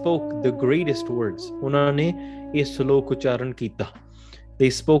 they spoke the greatest words। ਉਹਨਾਂ ਨੇ ਇਹ ਸ਼ਲੋਕ ਉਚਾਰਨ ਕੀਤਾ।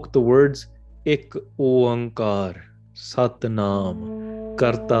 they spoke the words, ਇੱਕ ਓੰਕਾਰ ਸਤਨਾਮ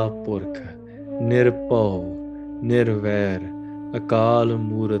ਕਰਤਾ ਪੁਰਖ ਨਿਰਭਉ ਨਿਰਵੈਰ ਅਕਾਲ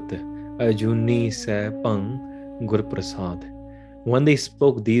ਮੂਰਤ ਅਜੂਨੀ ਸੈਭੰ ਗੁਰ ਪ੍ਰਸਾਦ। when they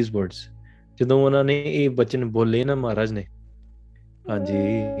spoke these words, ਜਦੋਂ ਉਹਨਾਂ ਨੇ ਇਹ ਬਚਨ ਬੋਲੇ ਨਾ ਮਹਾਰਾਜ ਨੇ,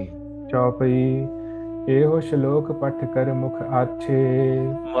 ਹਾਂਜੀ, ਚੌਪਈ ਇਹੋ ਸ਼ਲੋਕ ਪਠ ਕਰ ਮੁਖ ਆਛੇ।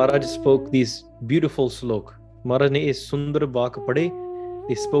 ਮਹਾਰਾਜ spoke these beautiful slok। ਮਹਾਰਾਜ ਨੇ ਇਹ ਸੁੰਦਰ ਵਾਕ ਪੜ੍ਹੇ।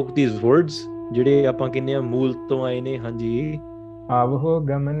 they spoke these words, ਜਿਹੜੇ ਆਪਾਂ ਕਹਿੰਦੇ ਆ ਮੂਲ ਤੋਂ ਆਏ ਨੇ। ਹਾਂਜੀ, ਆਵੋ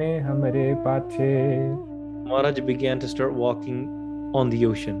ਗਮਨੇ ਹਮਰੇ ਪਾਛੇ। Maharaj began to start walking on the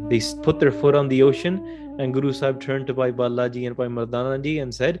ocean. They put their foot on the ocean and Guru Sahib turned to Bhai Balaji and Bhai Mardana ji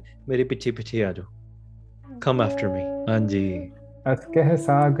and said, mere piche piche aajo, come after me। ਹਾਂਜੀ, ਅਸ ਕਹਿ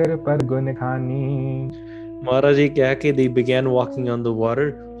ਸਾਗਰ ਪਰ ਗੁਨ ਖਾਨੀ। ਮਹਾਰਾਜ ਇਹ ਕਹਿ ਕੇ they began walking on the water,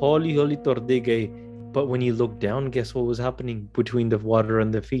 ਹੌਲੀ ਹੌਲੀ ਤੁਰਦੇ ਗਏ। but when you look down, guess what was happening between the water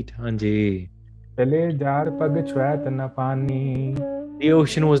and the feet? ਹਾਂਜੀ, ਚਲੇ ਜਾਰ ਪਗ ਛੁਐਤ ਨ ਪਾਨੀ। the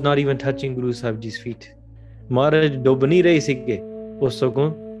ocean was not even touching Guru Sahib ji's feet। ਮਹਾਰਾਜ ਡੁੱਬ ਨਹੀਂ ਰਹੇ ਸੀਗੇ, ਉਹ ਸਗੋਂ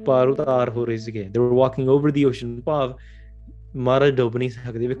ਪਾਰ ਉਤਾਰ ਹੋ ਰਹੇ ਸੀਗੇ। they were walking over the ocean। ਭਾਵ ਮਹਾਰਾਜ ਡੁੱਬ ਨਹੀਂ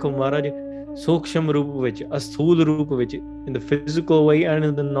ਸਕਦੇ। ਵੇਖੋ ਮਹਾਰਾਜ ਸੂਖਸ਼ਮ ਰੂਪ ਵਿੱਚ, ਅਸਥੂਲ ਰੂਪ ਵਿੱਚ, in the physical way and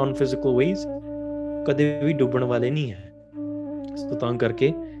in the non-physical ways, ਕਦੇ ਵੀ ਡੁੱਬਣ ਵਾਲੇ ਨਹੀਂ ਹੈ। ਸੋ ਤਾਂ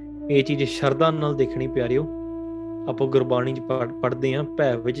ਕਰਕੇ ਇਹ ਚੀਜ਼ ਸ਼ਰਧਾ ਨਾਲ ਦੇਖਣੀ ਪਿਆਰਿਓ। ਆਪਾਂ ਗੁਰਬਾਣੀ 'ਚ ਪੜ੍ਹਦੇ ਹਾਂ,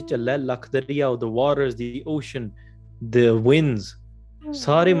 ਭੈ ਵਿੱਚ ਚੱਲੈ ਲੱਖ ਦਰਿਆ, the waters, the ocean, the winds,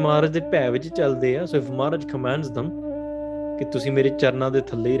 ਸਾਰੇ ਮਹਾਰਾਜ ਦੇ ਭੈ ਵਿੱਚ ਚੱਲਦੇ ਆ। so if Maharaj commands them ਕਿ ਤੁਸੀਂ ਮੇਰੇ ਚਰਨਾਂ ਦੇ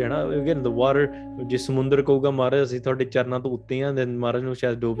ਥੱਲੇ ਹੀ ਰਹਿਣਾ, again the water, ਜੇ ਸਮੁੰਦਰ ਕਹੂਗਾ ਮਹਾਰਾਜ ਅਸੀਂ ਤੁਹਾਡੇ ਚਰਨਾਂ ਤੋਂ ਉੱਤੇ ਆ, then ਮਹਾਰਾਜ ਨੂੰ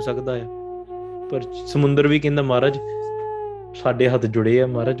ਸ਼ਾਇਦ ਡੁੱਬ ਸਕਦਾ ਆ। ਪਰ ਸਮੁੰਦਰ ਵੀ ਕਹਿੰਦਾ ਮਹਾਰਾਜ ਸਾਡੇ ਹੱਥ ਜੁੜੇ ਆ,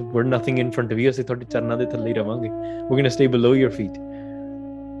 ਮਹਾਰਾਜ we're nothing in front of you, ਅਸੀਂ ਤੁਹਾਡੇ ਚਰਨਾਂ ਦੇ ਥੱਲੇ ਹੀ ਰਵਾਂਗੇ, we're gonna stay below your feet।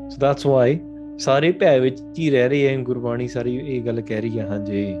 so that's why ਸਾਰੇ ਭੈ ਵਿੱਚ ਹੀ ਰਹਿ ਰਹੇ ਹੈ, ਗੁਰਬਾਣੀ ਸਾਰੀ ਇਹ ਗੱਲ ਕਹਿ ਰਹੀ ਹੈ।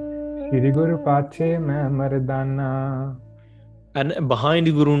 ਹਾਂਜੀ। ਸ਼੍ਰੀ ਗੁਰੂ ਪਾਛੇ ਮੈਂ Mardana. And behind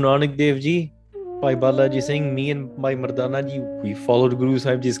Guru Nanak Dev Ji, Bhai Balaji Singh, me and Bhai Mardana Ji, we followed Guru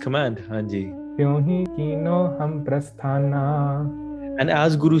Sahib Ji's command. Hanji. त्यों ही कीनो हम प्रस्थाना। And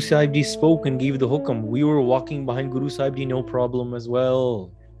as Guru Sahib Ji spoke and gave the hukam, we were walking behind Guru Sahib Ji, no problem as well.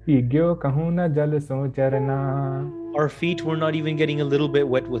 भीग्यो कहूँ न जल सो चरना। Our feet were not even getting a little bit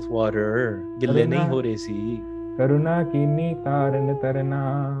wet with water. Gille nahi ho rahe si. करुणा कीनी तारन तरना।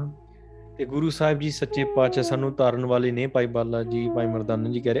 ਤੇ ਗੁਰੂ ਸਾਹਿਬ ਜੀ ਸੱਚੇ ਪਾਤਸ਼ਾਹ ਸਾਨੂੰ ਤਾਰਨ ਵਾਲੇ ਨੇ। ਭਾਈ ਬਾਲਾ ਜੀ, ਭਾਈ ਮਰਦਾਨਾ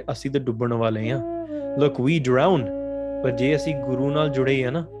ਜੀ ਕਹਿ ਰਹੇ ਅਸੀਂ ਤਾਂ ਡੁੱਬਣ ਵਾਲੇ ਆ। Look, we drown, ਪਰ ਜੇ ਅਸੀਂ ਗੁਰੂ ਨਾਲ ਜੁੜੇ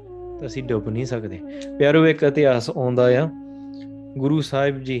ਆ ਨਾ ਤਾਂ ਅਸੀਂ ਡੁੱਬ ਨਹੀਂ ਸਕਦੇ। ਪਿਆਰੋ, ਇੱਕ ਇਤਿਹਾਸ ਆਉਂਦਾ ਆ, ਗੁਰੂ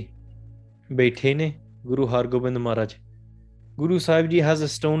ਸਾਹਿਬ ਜੀ ਬੈਠੇ ਨੇ, ਗੁਰੂ ਹਰਗੋਬਿੰਦ ਮਹਾਰਾਜ। Guru Sahib Ji has a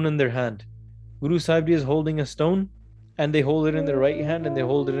stone in their hand. Guru Sahib Ji is holding a stone and they hold it in their right hand and they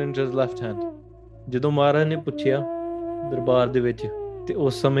hold it in his left hand. ਜਦੋਂ ਮਹਾਰਾਜ ਨੇ ਪੁੱਛਿਆ ਦਰਬਾਰ ਦੇ ਵਿੱਚ ਤੇ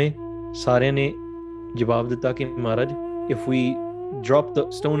ਉਸ ਸਮੇਂ ਸਾਰਿਆਂ ਨੇ ਜਵਾਬ ਦਿੱਤਾ ਕਿ ਮਹਾਰਾਜ, if we drop the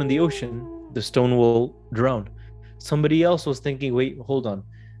stone in the ocean, the stone will drown. Somebody else was thinking, wait, hold on.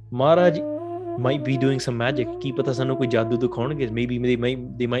 Maharaj might be doing some magic. ਕੀ ਪਤਾ ਸਾਨੂੰ ਕੋਈ ਜਾਦੂ ਦਿਖਾਉਣਗੇ. Maybe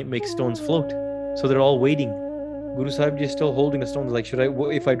they might make stones float. So they're all waiting. Guru Sahib Ji is still holding the stones. Like,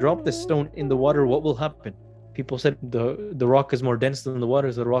 if I drop this stone in the water, what will happen? People said the rock is more dense than the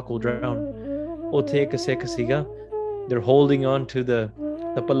water, so the rock will drown. Uthe ek sikh siga. They're holding on to the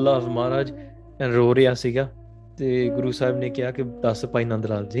palla of Maharaj and ro ਰਿਹਾ ਸੀਗਾ। ਤੇ ਗੁਰੂ ਸਾਹਿਬ ਨੇ ਕਿਹਾ ਕਿ ਦੱਸ ਭਾਈ ਨੰਦ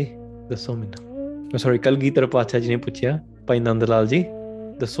ਲਾਲ ਜੀ, ਦੱਸੋ ਮੈਨੂੰ। Sorry, Kalgidhar ਪਾਤਸ਼ਾਹ ਜੀ ਨੇ ਪੁੱਛਿਆ, ਭਾਈ ਨੰਦ ਲਾਲ ਜੀ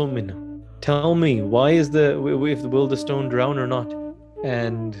ਦੱਸੋ ਮੈਨੂੰ, tell me, why is will the stone drown or not?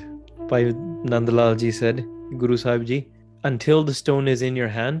 And Bhai Nand Lal ji said, Guru Sahib Ji, until the stone is in your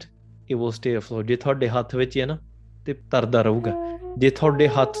hand, it will stay afloat. ਜੇ ਤੁਹਾਡੇ ਹੱਥ ਵਿੱਚ ਹੈ ਨਾ ਤੇ ਤਰਦਾ ਰਹੂਗਾ। ਜੇ ਤੁਹਾਡੇ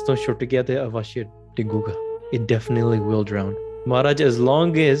ਹੱਥ ਤੋਂ ਛੁੱਟ ਗਿਆ ਤੇ ਅਵਸ਼ਯ ਡਿੱਗੂਗਾ। It definitely will drown. Maharaj, as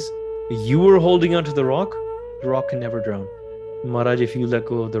long as you are holding on to the rock can never drown. Maharaj, if you let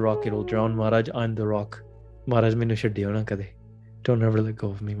go of the rock, it will drown. Maharaj, I'm the rock. Maharaj, ਮੈਨੂੰ ਛੱਡਿਓ ਨਾ ਕਦੇ। Don't ever let go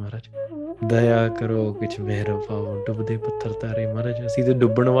of me, Maharaj. ਦਇਆ ਕਰੋ ਕੁਛ ਮਿਹਰ ਪਾਓ, ਡੁੱਬਦੇ ਪੱਥਰ ਤਾਰੇ। ਮਹਾਰਾਜ, ਅਸੀਂ ਤਾਂ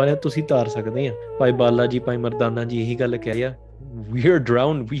ਡੁੱਬਣ ਵਾਲੇ, ਤੁਸੀਂ ਤਾਰ ਸਕਦੇ ਆ। ਭਾਈ ਬਾਲਾ ਜੀ, ਭਾਈ ਮਰਦਾਨਾ ਜੀ ਇਹੀ ਗੱਲ ਕਹਿ ਰਿਹਾ, we are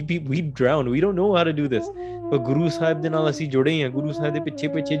drowned, we drown, we don't know how to do this. ਪਰ ਗੁਰੂ ਸਾਹਿਬ ਦੇ ਨਾਲ ਅਸੀਂ ਜੁੜੇ ਆ, ਗੁਰੂ ਸਾਹਿਬ ਦੇ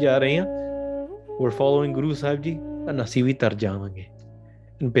ਪਿੱਛੇ ਜਾ ਰਹੇ ਆ। we're following Guru Sahib Ji, and ਅਸੀਂ ਵੀ ਤਰ ਜਾਵਾਂਗੇ।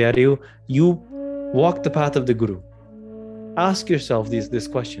 ਪਿਆਰਿਓ, you walk the path of the Guru. Ask yourself this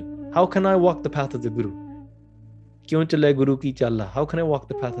question, how can I walk the path of the Guru? ਕਿਉਂ ਚੱਲੇ ਗੁਰੂ ਕੀ ਚਾਲਾ? How can I walk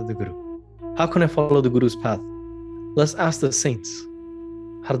the path of the Guru? How can I follow the Guru's path? Let's ask the saints.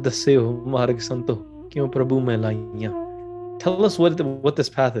 Har dasseo marg santo, kyun prabhu mein laiyan? Tell us what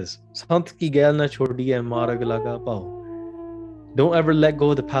this path is. Sant ki gail na chhodiye, marg laga pao. Don't ever let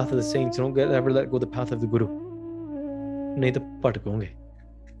go of the path of the saints. Don't ever let go of the path of the Guru. Nahi to bhatkonge.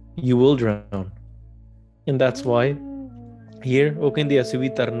 You will drown. And that's why here, okende ਅਸੀਂ ਵੀ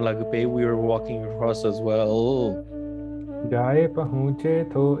ਤਰਨ ਲੱਗ ਪਏ. We were walking across as well. ਜਾਏ ਪਹੁੰਚੇ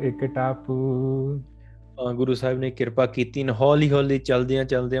ਥੋ ਇੱਕ ਟਾਪੂ। ਗੁਰੂ ਸਾਹਿਬ ਨੇ ਕਿਰਪਾ ਕੀਤੀ, ਹੌਲੀ ਹੌਲੀ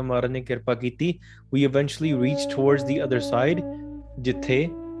ਚਲਦਿਆਂ ਮਹਾਰਾਜ ਨੇ ਕਿਰਪਾ ਕੀਤੀ। We eventually reached towards the other side, ਜਿੱਥੇ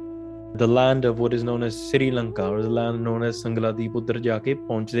the land of what is known as Sri Lanka, or the land known as ਸੰਗਲਾਦੀਪ, ਉੱਧਰ ਜਾ ਕੇ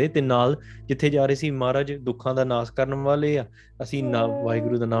ਪਹੁੰਚਦੇ। ਤੇ ਨਾਲ ਜਿੱਥੇ ਜਾ ਰਹੇ ਸੀ ਮਹਾਰਾਜ ਦੁੱਖਾਂ ਦਾ ਨਾਸ਼ ਕਰਨ ਵਾਲੇ ਆ, ਅਸੀਂ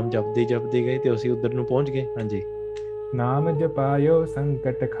ਵਾਹਿਗੁਰੂ ਦਾ ਨਾਮ ਜਪਦੇ ਗਏ ਤੇ ਅਸੀਂ ਉੱਧਰ ਨੂੰ ਪਹੁੰਚ ਗਏ। ਹਾਂਜੀ। ਨਾਮ ਜਪਾਇਓ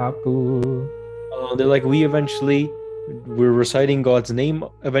ਸੰਕਟ ਖਾਪੂ। They're like, we're reciting God's name.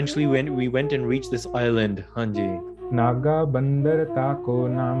 Eventually we went and reached this island. Hanji. ਨਾਗਾ ਬੰਦਰ ਤਾਕੋ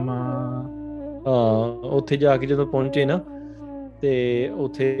ਨਾਮਾ। ਉੱਥੇ ਜਾ ਕੇ ਜਦੋਂ ਪਹੁੰਚੇ ਨਾ ਤੇ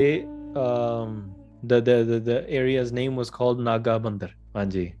ਉੱਥੇ the area's name was called Naga Bandar.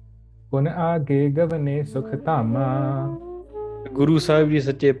 ਹਾਂਜੀ। ਪੁਨ ਆਗੇ ਗਵਨੇ ਸੁਖ ਧਾਮਾ। ਗੁਰੂ ਸਾਹਿਬ ਜੀ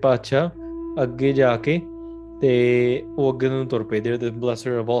ਸੱਚੇ ਪਾਤਸ਼ਾਹ ਅੱਗੇ ਜਾ ਕੇ ਤੇ ਉਹ ਅੱਗੇ ਨੂੰ ਤੁਰ ਪਏ। They're the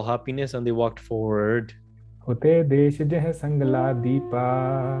blesser of all happiness and they walked forward. ਹੋਤੇ ਦੇਸ਼ ਜਹ ਸੰਗਲਾ Deepa.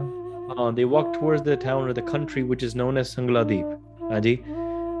 They walked towards the town or the country which is known as Sangladeep, ਹਾਂਜੀ,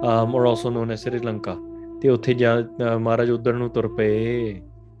 or also known as Sri Lanka. ਤੇ ਉੱਥੇ ਮਹਾਰਾਜ ਉੱਧਰ ਨੂੰ ਤੁਰ ਪਏ।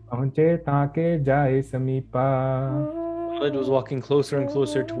 ਪਹੁੰਚੇ ਤਾਂ ਕੇ ਜਾਏ ਸਮੀਪਾ। Maharaj was walking closer and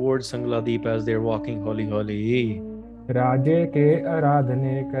closer towards Sangladeep as they're walking holi. ਰਾਜੇ ਕੇ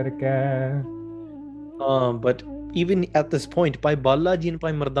ਆਰਾਧਨੇ ਕਰਕੇ। But even at this point, Bhai Balaji and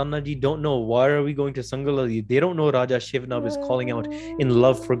Bhai Mardana ji don't know, why are we going to Sangladeep? They don't know Raja Shivnab is calling out in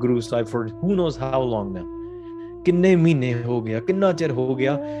love for Guru Sahib for who knows how long now. Kinne meene ho gaya, kinna chir ho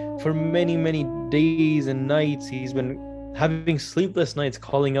gaya. For many days and nights, he's been having sleepless nights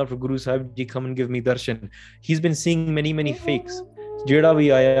calling out for Guru Sahib ji, come and give me darshan. He's been seeing many fakes. Jeda bhi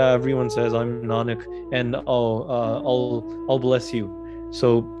aaya, everyone says, I'm Nanak, and I'll bless you.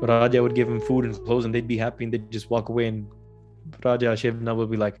 So Raja would give him food and clothes, and they'd be happy, and they'd just walk away. And Raja Shivna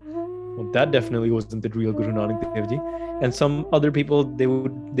would be like, well, that definitely wasn't the real Guru Nanak Dev Ji. And some other people, they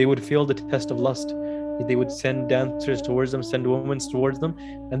would fail the test of lust. They would send dancers towards them, send women towards them,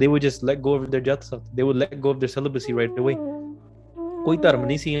 and they would just let go of their jat sat. They would let go of their celibacy right away. Koi dharm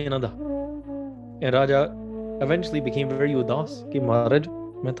nahi si ਇਹਨਾਂ ਦਾ. And Raja eventually became very udas ki Maharaj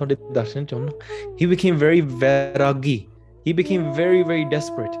main thode darshan chahna. He became very vairagi. He became very, very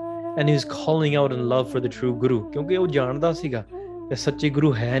desperate, and he was calling out in love for the true Guru, kyunki ਉਹ ਜਾਣਦਾ ਸੀਗਾ that ਸੱਚੇ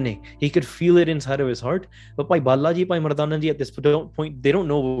ਗੁਰੂ ਹੈ ਨੇ. He could feel it inside of his heart. But Bhai Balaji, Bhai Mardana ji, at this point, they don't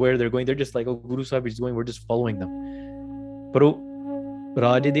know where they're going. They're just like, oh, Guru Sahib is going, we're just following them. But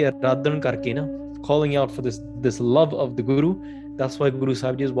Raja di Aradhan karke na, calling out for this love of the Guru, that's why Guru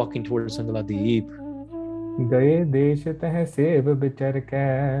Sahib ji is walking towards Sangala Deep. ਗਏ ਦੇਸ਼ ਤਹਿ save ਵਿਚਰ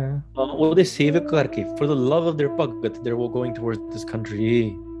ਕੈ ਉਹਦੇ ਸੇਵਕ ਕਰਕੇ, for the love of their Bhagat, they're going towards this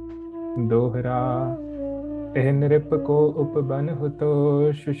country. ਦੋਹਰਾ ਇਹ ਨਿਰਪ ਕੋ ਉਪਬਨ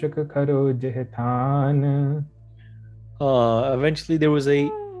ਹੁਤੋ ਸ਼ੁਸ਼ਕ ਖਰੋ ਜਿਹ ਥਾਨ. Eventually there was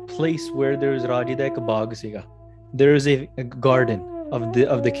a place where there was Raji da ek baag siga. There is a garden of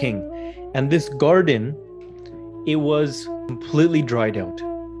the king, and this garden, it was completely dried out.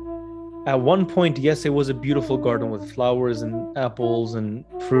 At one point, yes, it was a beautiful garden with flowers and apples and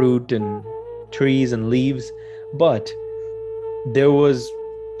fruit and trees and leaves, but there was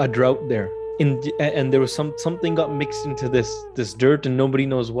a drought there. And there was something got mixed into this dirt, and nobody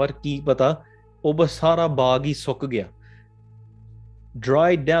knows what. Ki pata, oba sara baag hi suk gaya.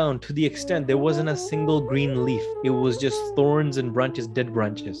 Dried down to the extent there wasn't a single green leaf. It was just thorns and branches, dead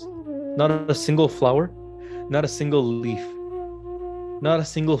branches. Not a single flower, not a single leaf, not a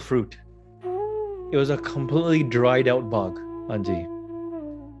single fruit. It was a completely dried out bog. Anji.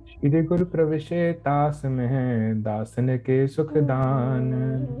 Shri Guru Pravishe Tas Meh Dasan ke Sukh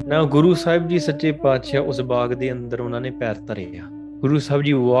Daan. Now Guru Sahib Ji Sache Paatshah us bog de andar ਉਹਨਾਂ ਨੇ ਪੈਰ ਧਰਿਆ. Guru Sahib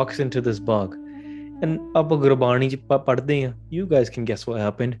Ji walks into this bog, and ਆਪਾਂ ਗੁਰਬਾਣੀ ਚ ਪੜ੍ਹਦੇ ਆ. You guys can guess what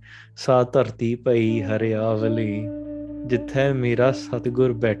happened. ਸਾ ਧਰਤੀ ਪਈ ਹਰਿਆਵਲੀ ਜਿੱਥੇ ਮੇਰਾ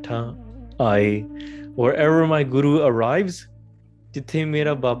ਸਤਿਗੁਰ ਬੈਠਾ ਆਏ. Wherever my Guru arrives, ਜਿੱਥੇ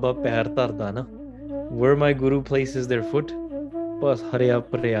ਮੇਰਾ ਬਾਬਾ ਪੈਰ ਧਰਦਾ ਨਾ, where my Guru places their foot, bas hariya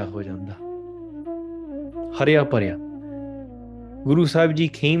parya ho janda. Hariya parya. Guru Sahib Ji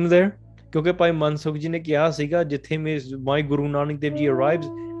came there, kyunki Bhai Mansukh Ji ne kiha siga, jithe my Guru Nanak Dev Ji arrives,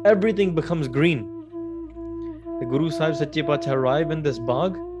 everything becomes green. The Guru Sahib Sache Paatshah arrive in this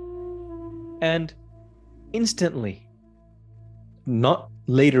bog, and instantly, not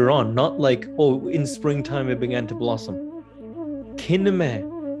later on, not like, oh, in springtime it began to blossom. Khin mein,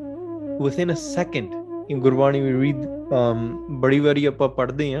 within a second, in Gurbani we read, badi wari ਆਪਾਂ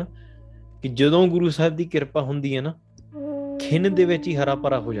ਪੜ੍ਹਦੇ ਆ ਕਿ ਜਦੋਂ ਗੁਰੂ ਸਾਹਿਬ ਦੀ ਕਿਰਪਾ ਹੁੰਦੀ ਹੈ ਨਾ, ਖਿੰਨ ਦੇ ਵਿੱਚ ਹੀ ਹਰਾ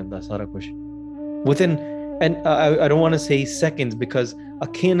ਭਰਾ ਹੋ ਜਾਂਦਾ ਸਾਰਾ ਕੁਝ. Within, and I don't want to say seconds, because a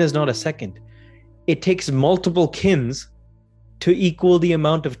kin is not a second. It takes multiple kins to equal the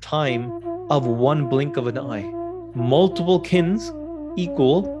amount of time of one blink of an eye. Multiple kins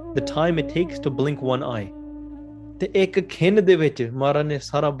equal the time it takes to blink one eye. ਤੇ ਇੱਕ ਖਿੰਨ ਦੇ ਵਿੱਚ ਮਹਾਰਾਜ ਨੇ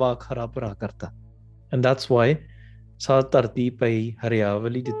ਸਾਰਾ ਬਾਗ ਹਰਾ ਭਰਾ ਕਰਤਾ. And that's why ਸਾ ਧਰਤੀ ਪਈ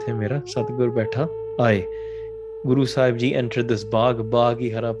ਹਰਿਆਵਲੀ ਜਿੱਥੇ ਮੇਰਾ ਸਤਿਗੁਰ ਬੈਠਾ ਆਏ. Guru Sahib Ji entered this bog hi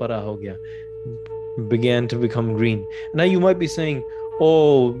hara para ho gaya, began to become green. Now you might be saying,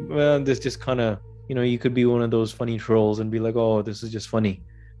 oh man, this just kind of, you could be one of those funny trolls and be like, oh, this is just funny.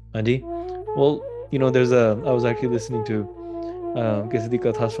 Anji? Well, I was actually listening to kisi di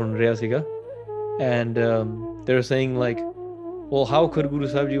Katha sun reha siga, and they're saying like, well, how could Guru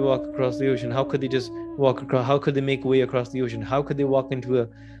Sahib Ji walk across the ocean? How could they just walk across? How could they make way across the ocean? How could they walk into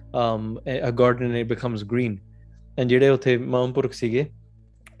a garden and it becomes green? And ਜਿਹੜੇ ਉੱਥੇ ਮਹਾਂਪੁਰਖ ਸੀਗੇ,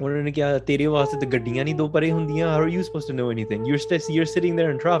 ਉਹਨਾਂ ਨੇ ਕਿਹਾ ਤੇਰੇ ਵਾਸਤੇ ਤਾਂ ਗੱਡੀਆਂ ਨਹੀਂ ਦੋ ਪਰੇ ਹੁੰਦੀਆਂ. How are you supposed to know anything? You're sitting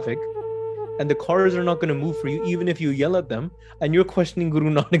there in traffic, and the cars are not going to move for you, even if you yell at them, and you're questioning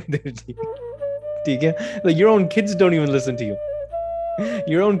Guru Nanak Dev Ji. ठीक है? Like your own kids don't even listen to you.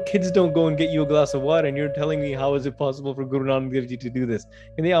 Your own kids don't go and get you a glass of water, and you're telling me how is it possible for Guru Nanak Dev Ji to do this?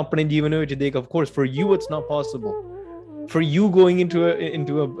 ਕਹਿੰਦੇ ਆਪਣੇ ਜੀਵਨ ਵਿੱਚ ਦੇਖ, of course for you it's not possible. For you going into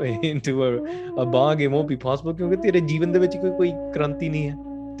a bog, it won't be possible ਕਿਉਂਕਿ ਤੇਰੇ ਜੀਵਨ ਦੇ ਵਿੱਚ ਕੋਈ ਕ੍ਰਾਂਤੀ ਨਹੀਂ ਹੈ.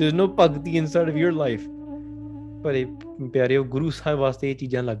 There's no bhakti inside of your life. ਪਰ ਪਿਆਰਿਓ, ਗੁਰੂ ਸਾਹਿਬ ਵਾਸਤੇ ਇਹ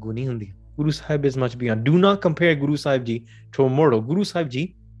ਚੀਜ਼ਾਂ ਲਾਗੂ ਨਹੀਂ ਹੁੰਦੀਆਂ. Guru Sahib is much beyond. Do not compare Guru Sahib Ji to a mortal. Guru Sahib Ji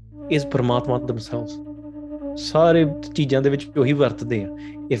is Paramatma themselves. ਸਾਰੇ ਚੀਜ਼ਾਂ ਦੇ ਵਿੱਚ ਉਹੀ ਵਰਤਦੇ ਆ.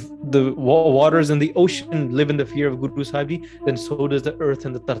 If the waters and the ocean live in the fear of Guru Sahib Ji, then so does the earth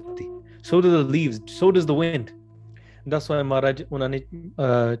and the dharti. So do the leaves, so does the wind. That's why Maharaj ਉਹਨਾਂ ਨੇ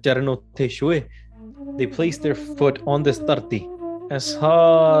ਚਰਨ ਉੱਥੇ ਛੂਏ, they placed their foot on this ਧਰਤੀ,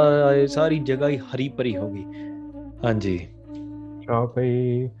 ਸਾਰੀ ਜਗ੍ਹਾ ਹੀ ਹਰੀ ਭਰੀ ਹੋ ਗਈ। ਹਾਂਜੀ।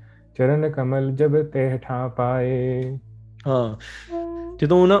 ਚੌਪਈ ਚਰਨ ਕਮਲ ਜਬ ਤਹਿ ਠਾ ਪਾਏ। ਹਾਂ,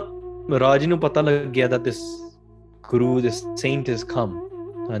 ਜਦੋਂ ਨਾ ਰਾਜ ਨੂੰ ਪਤਾ ਲੱਗ ਗਿਆ that this guru, this saint has come,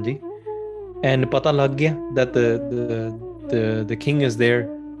 ਹਾਂਜੀ, and ਪਤਾ ਲੱਗ ਗਿਆ that the king is there,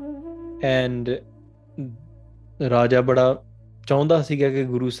 and ਰਾਜਾ ਬੜਾ ਚਾਹੁੰਦਾ ਸੀਗਾ ਕਿ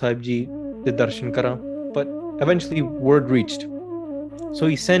ਗੁਰੂ ਸਾਹਿਬ ਜੀ ਦੇ ਦਰਸ਼ਨ ਕਰਾਂ, but eventually word reached, so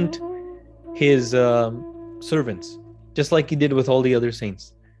he sent his servants, just like he did with all the other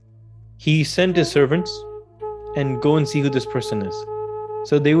saints. He sent his servants and go and see who this person is.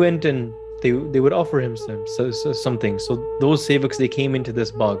 So they went and they would offer him something. So those sevaks, they came into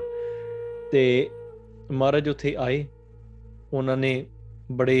this bog. They Maharaj ਉੱਥੇ ਆਏ, ਉਹਨਾਂ ਨੇ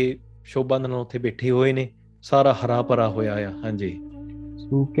ਬੜੇ ਸ਼ੋਭਾ ਨਾਲ ਉੱਥੇ ਬੈਠੇ ਹੋਏ ਨੇ, ਸਾਰਾ ਹਰਾ ਭਰਾ ਹੋਇਆ ਆ। ਹਾਂਜੀ।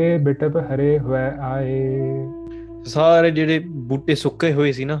 ਸੂਕੇ ਬਿਟਪ ਹਰੇ ਹੋਏ ਆਏ। ਸਾਰੇ ਜਿਹੜੇ ਬੂਟੇ ਸੁੱਕੇ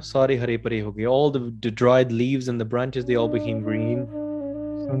ਹੋਏ ਸੀ ਨਾ, ਸਾਰੇ ਹਰੇ ਭਰੇ ਹੋ ਗਏ। all the dried leaves and the branches, they all became green.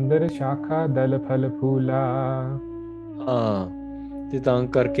 ਸੁੰਦਰ ਸ਼ਾਖਾ ਦਲ ਫਲ ਫੂਲਾ। ਹਾਂ, ਤੇ ਤਾਂ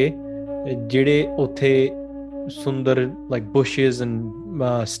ਕਰਕੇ ਜਿਹੜੇ ਉੱਥੇ ਸੁੰਦਰ like bushes and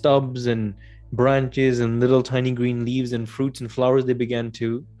stubs and branches and little tiny green leaves and fruits and flowers, they began to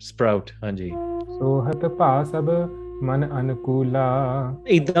sprout. ਹਾਂਜੀ। ਸੋਹਤ ਭਾ ਸਭ ਮਨ ਅਨੁਕੂਲਾ।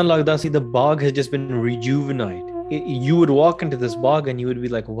 ਏਦਾਂ ਲੱਗਦਾ ਸੀ the bog has just been rejuvenated. You would walk into this bog and you would be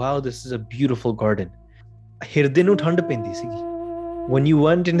like, wow, this is a beautiful garden. ਹਿਰਦੇ ਨੂੰ ਠੰਡ ਪੈਂਦੀ ਸੀਗੀ। When you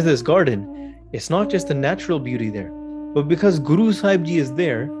went into this garden, it's not just the natural beauty there, but because Guru Sahib Ji is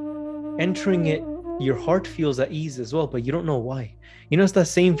there, entering it, your heart feels at ease as well, but you don't know why. You know, it's that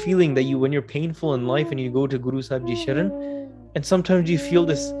same feeling that when you're painful in life and you go to Guru Sahib Ji Sharan, and sometimes you feel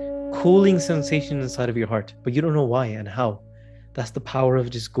this cooling sensation inside of your heart, but you don't know why and how. That's the power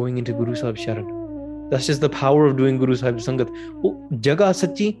of just going into Guru Sahib Sharan. That's just the power of doing Guru Sahib Sangat. ਉਹ ਜਗ੍ਹਾ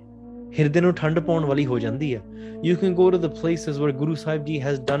ਸੱਚੀ ਹਿਰਦੇ ਨੂੰ ਠੰਡ ਪਾਉਣ ਵਾਲੀ ਹੋ ਜਾਂਦੀ ਹੈ। You can go to the places where Guru Sahib Ji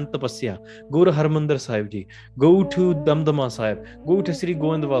has done tapasya. Go to Harman Sahib Ji. Go to Damdama Sahib. Go to Sri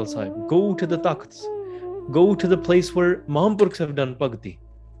Govindwal Sahib. Go to the Takhts. Go to the place where Mahampurkhs have done bhakti.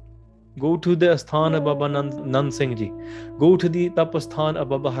 Go to the Asthan of Baba Nand Singh Ji. Go to the Tapasthan of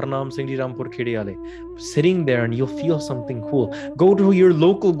Baba Harnam Singh Ji Rampur Khediale. Sitting there and you'll feel something cool. Go to your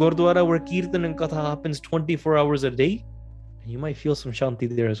local Gurdwara where Kirtan and Katha happens 24 hours a day, and you might feel some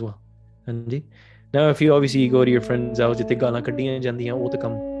shanti there as well. Anji? Now if you obviously go to your friends house ਜਿੱਥੇ ਗਾਲਾਂ ਕੱਢੀਆਂ ਜਾਂਦੀਆਂ, ਉਹ ਤਾਂ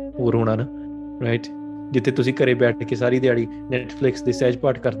ਕੰਮ ਹੋਰ ਹੋਣਾ ਨਾ, right? ਜਿੱਥੇ ਤੁਸੀਂ ਘਰੇ ਬੈਠ ਕੇ ਸਾਰੀ ਦਿਹਾੜੀ Netflix ਦੇ ਸਹਿਜ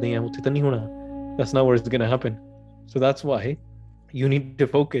ਪਾਠ ਕਰਦੇ ਆ, ਉੱਥੇ ਤਾਂ ਨਹੀਂ ਹੋਣਾ. That's not where it's going to happen. So that's why you need to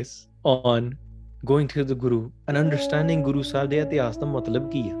focus on going to the Guru and understanding Guru Sahib ਦੇ ਇਤਿਹਾਸ ਦਾ ਮਤਲਬ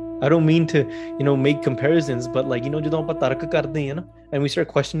ਕੀ ਹੈ. I don't mean to, make comparisons, but like, ਜਦੋਂ ਆਪਾਂ ਤਰਕ ਕਰਦੇ ਆ ਨਾ, and we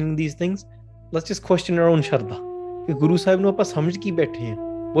start questioning these things, let's just question our own ਸ਼ਰਧਾ ਕਿ ਗੁਰੂ ਸਾਹਿਬ ਨੂੰ ਆਪਾਂ ਸਮਝ ਕੀ ਬੈਠੇ ਆ.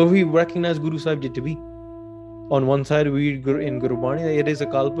 What we recognize Guru Sahib Ji to be. On one side, we read in Gurbani that it is a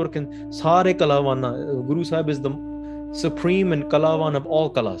Kalpurk and Sare Kalavana. Guru Sahib is the supreme and Kalavan of all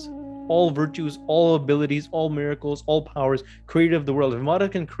Kalas, all virtues, all abilities, all miracles, all powers, creator of the world. If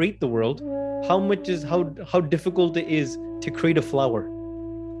Maharaj can create the world, how difficult it is to create a flower.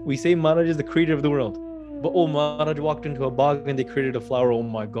 We say Maharaj is the creator of the world, but Maharaj walked into a bog and they created a flower. Oh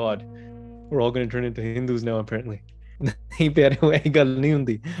my God, we're all going to turn into Hindus now apparently. ਨਹੀਂ ਪਿਆਰੇ, ਇਹ ਗੱਲ ਨਹੀਂ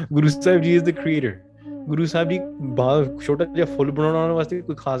ਹੁੰਦੀ। Guru Sahib ji is the creator. Guru Sahib ji ਛੋਟਾ ਜਿਹਾ ਫੁੱਲ ਬਣਾਉਣ ਵਾਸਤੇ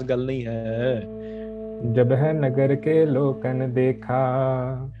ਕੋਈ ਖਾਸ ਗੱਲ ਨਹੀਂ ਹੈ। ਜਬ ਹੈ ਨਗਰ ਕੇ ਲੋਕਨ ਦੇਖਾ।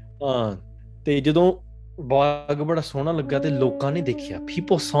 ਹਾਂ, ਤੇ ਜਦੋਂ ਬਾਗ ਬੜਾ ਸੋਹਣਾ ਲੱਗਾ ਤੇ ਲੋਕਾਂ ਨੇ ਦੇਖਿਆ,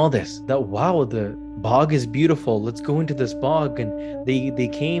 people saw this, that wow, the bog is beautiful, let's go into this bog, and they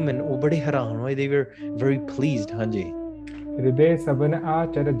came and ਉਹ ਬੜੇ ਹੈਰਾਨ ਹੋਏ, they were very pleased। ਹਾਂਜੀ। ਹਿਰਦੇ ਸਭਨ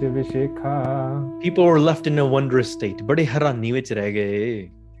ਆਚਰਜ ਵਿਸ਼ੇਖਾ। People were left in a wondrous state, ਬੜੇ ਹੈਰਾਨੀ ਵਿੱਚ ਰਹਿ ਗਏ।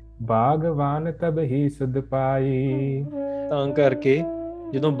 ਬਾਗਵਾਨ ਤਬ ਹੀ ਸੁਧ ਪਾਈ। ਤਾਂ ਕਰਕੇ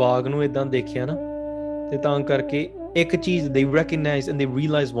ਜਦੋਂ ਬਾਗ ਨੂੰ ਏਦਾਂ ਦੇਖਿਆ ਨਾ, ਤੇ ਤਾਂ ਕਰਕੇ ਇੱਕ ਚੀਜ਼ they recognize and they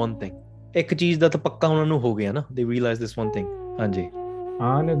realize one thing, ਇੱਕ ਚੀਜ਼ ਦਾ ਤਾਂ ਪੱਕਾ ਉਹਨਾਂ ਨੂੰ ਹੋ ਗਿਆ ਨਾ, they realize this one thing। ਹਾਂਜੀ।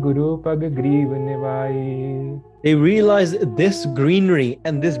 ਆਨ ਗੁਰੂ ਪਗ ਗਰੀਵ ਨਿਵਾਈ। They realized this greenery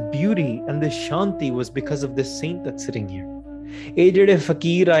and this beauty and this shanti was because of this saint that's sitting here। ਇਹ ਜਿਹੜੇ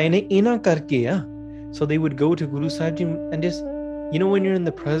ਫਕੀਰ ਆਏ ਨੇ, ਇਹਨਾਂ ਕਰਕੇ ਆ। So they would go to Guru Sahib Ji and just, when you're in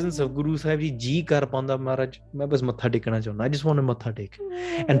the presence of Guru Sahib Ji, ਜੀ ਕਰ ਪਾਉਂਦਾ ਮਹਾਰਾਜ ਮੈਂ ਬਸ ਮੱਥਾ ਟੇਕਣਾ ਚਾਹੁੰਦਾ, I just want to ਮੱਥਾ ਟੇਕ,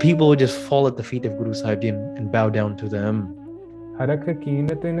 and people would just fall at the feet of Guru Sahib Ji and bow down to them। ਹਰਖ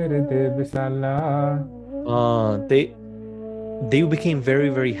ਕੀਨਤ ਨਿਰਦੇ ਵਿਸਾਲਾ। they became very,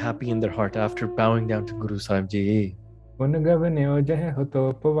 very happy in their heart after bowing down to Guru Sahib Ji। उन गवन्यो जह हो तो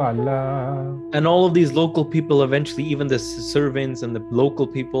पवाला। And all of these local people eventually, even the servants and the local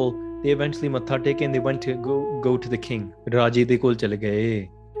people, they eventually matha teke and they went to go to the king. Raji de kol chale gaye.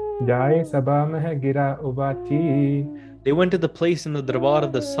 जाए सभा में गिरा उबाची। They went to the place in the darbar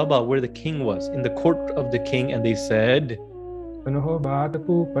of the Sabha where the king was, in the court of the king, and they said, सुनो बात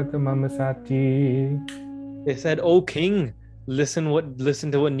पूपत मम साची। "Oh king, listen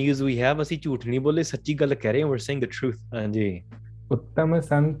to what news we have. Asi jhoot nahi bole, sachi gal keh rahe hain, we're saying the truth." Hanji. उत्तम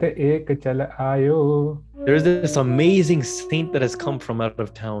संत एक चल आयो। There's this amazing saint that has come from out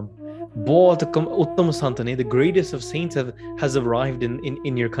of town. बहुत उत्तम संत ने, the greatest of saints has arrived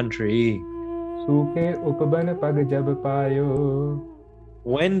in your country. सूखे उपवन पग जब पायो।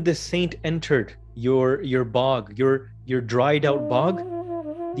 When the saint entered your bog, your dried out bog,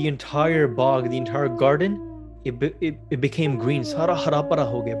 the entire bog, the entire garden, it became green. Sara hara para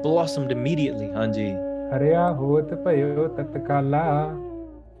ho gaya, blossomed immediately. Hanji. हरिया होत पयो तत्काला।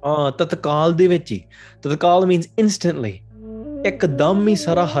 तत्काल ਦੇ ਵਿੱਚ ਹੀ, ਤਤਕਾਲ means instantly, ਇੱਕਦਮ ਹੀ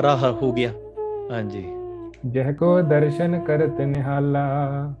ਸਾਰਾ ਹਰਾ ਹੋ ਗਿਆ। ਹਾਂਜੀ। जह को दर्शन करत निहाला।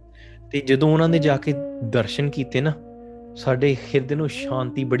 ਤੇ ਜਦੋਂ ਉਹਨਾਂ ਨੇ ਜਾ ਕੇ ਦਰਸ਼ਨ ਕੀਤੇ ਨਾ, ਸਾਡੇ ਹਿਰਦੇ ਨੂੰ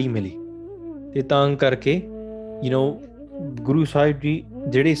ਸ਼ਾਂਤੀ ਬੜੀ ਮਿਲੀ। ਤੇ ਤਾਂ ਕਰਕੇ ਗੁਰੂ ਸਾਹਿਬ ਜੀ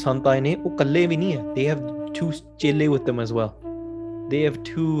ਜਿਹੜੇ ਸੰਤ ਆਏ ਨੇ, ਉਹ ਇਕੱਲੇ ਵੀ ਨਹੀਂ ਹੈ। they have two ਚੇਲੇ with them as well. they have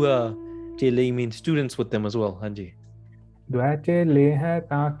two ਚੇਲੇ mean students with them as well. ਹਾਂਜੀ। द्वै चेले हैं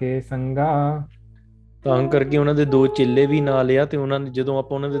ताके संगा। ਤਾਂ ਕਰਕੇ ਉਹਨਾਂ ਦੇ ਦੋ ਚੇਲੇ ਵੀ ਨਾਲ ਆ, ਤੇ ਉਹਨਾਂ ਨੇ ਜਦੋਂ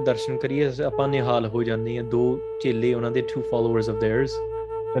ਆਪਾਂ ਉਹਨਾਂ ਦੇ ਦਰਸ਼ਨ ਕਰੀਏ ਆਪਾਂ ਨਿਹਾਲ ਹੋ ਜਾਂਦੇ ਆ। ਦੋ ਚੇਲੇ ਉਹਨਾਂ ਦੇ, two followers of theirs,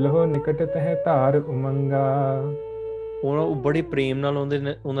 चलो निकट तह तार उमंगा। ਉਹ ਬੜੇ ਪ੍ਰੇਮ ਨਾਲ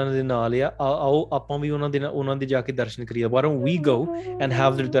ਉਹਨਾਂ ਦੇ ਨਾਲ ਆ। ਆਓ ਆਪਾਂ ਵੀ ਉਹਨਾਂ ਦੇ ਜਾ ਕੇ ਦਰਸ਼ਨ ਕਰੀਏ। Why don't we go and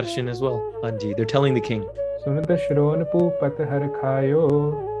have their darshan as well? ਹਾਂਜੀ, they're telling the king. सुनत श्रोन पूपत हर खायो।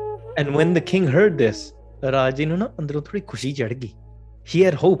 And when the king heard this, ਰਾਜੇ ਨੂੰ ਨਾ ਅੰਦਰੋਂ ਥੋੜੀ ਖੁਸ਼ੀ ਚੜ ਗਈ। He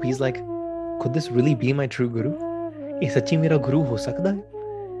had hope. He's like, could this really be my true guru? ਇਹ ਸੱਚੀ ਮੇਰਾ ਗੁਰੂ ਹੋ ਸਕਦਾ ਹੈ?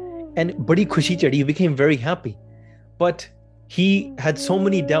 And ਬੜੀ ਖੁਸ਼ੀ ਚੜੀ, he became very happy. But he had so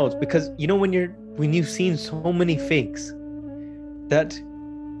many doubts, because when you've seen so many fakes that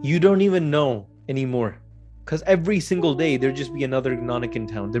you don't even know anymore, because every single day there'd just be another Nanak in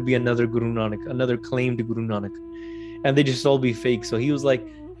town, there'd be another Guru Nanak, another claimed Guru Nanak, and they just all be fake. So he was like,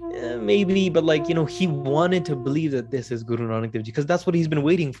 maybe, but he wanted to believe that this is Guru Nanak Dev Ji, because that's what he's been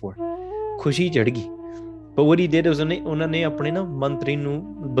waiting for. Khushi chad gayi. But what he did was ਉਹਨਾਂ ਨੇ ਆਪਣੇ ਨਾ ਮੰਤਰੀ ਨੂੰ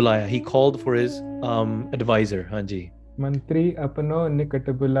ਬੁਲਾਇਆ. He called for his advisor. ਹਾਂਜੀ। मंत्री अपनो निकट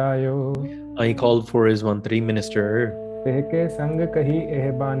बुलायो। He called for his mantri minister. Teh के संग कही एह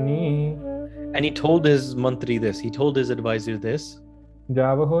बानी। And he told his mantri this. He told his advisor this.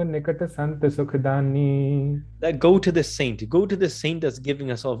 जावहो निकट संत सुखदानी। That go to this saint. Go to this saint that's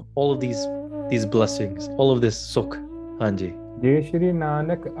giving us all of these blessings, all of this sukh. ਹਾਂਜੀ। जे श्री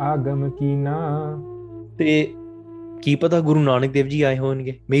नानक आगम कीना। ਤੇ ਕੀ ਪਤਾ ਗੁਰੂ ਨਾਨਕ ਦੇਵ ਜੀ ਆਏ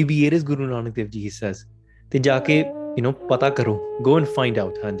ਹੋਣਗੇ। Maybe it is Guru Nanak Dev Ji, he says. ਤੇ ਜਾ ਕੇ ਪਤਾ ਕਰੋ, go and find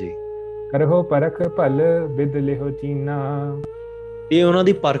out. ਹਾਂਜੀ। ਕਰਹੋ ਪਰਖ ਭਲ ਵਿਦ ਲਿਹੋ ਚੀਨਾ। ਇਹ ਉਹਨਾਂ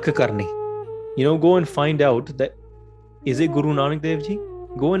ਦੀ ਪਰਖ ਕਰਨੀ। Go and find out that is it Guru Nanak Dev Ji?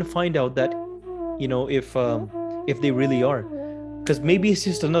 Go and find out that if they really are, because maybe it's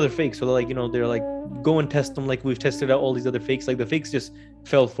just another fake. So they're like, go and test them like we've tested out all these other fakes. Like the fakes just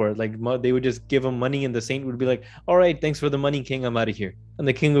fell for it. Like they would just give him money and the saint would be like, all right, thanks for the money, king, I'm out of here.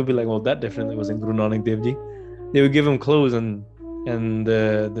 And the king would be like, well, that definitely wasn't Guru Nanak Dev Ji. They would give him clothes and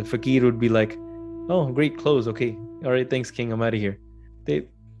the fakir would be like, oh, great clothes, okay, all right, thanks, king, I'm out of here. They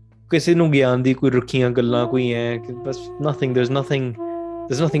ਕਿਸੇ ਨੂੰ ਗਿਆਨ ਦੀ ਕੋਈ ਰੁੱਖੀਆਂ ਗੱਲਾਂ ਕੋਈ ਐ ਕਿ ਬਸ there's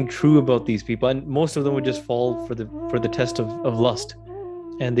nothing true about these people, and most of them would just fall for the test of lust,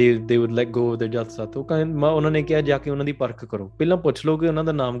 and they would let go of their jat sat. ਉਹਨਾਂ ਨੇ ਕਿਹਾ ਜਾ ਕੇ ਉਹਨਾਂ ਦੀ ਪਰਖ ਕਰੋ, ਪਹਿਲਾਂ ਪੁੱਛ ਲਓ ਕਿ ਉਹਨਾਂ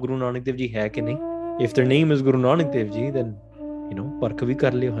ਦਾ ਨਾਮ ਗੁਰੂ ਨਾਨਕ ਦੇਵ ਜੀ ਹੈ ਕਿ ਨਹੀਂ. If their name is Guru Nanak Dev Ji, then ਪਰਖ ਵੀ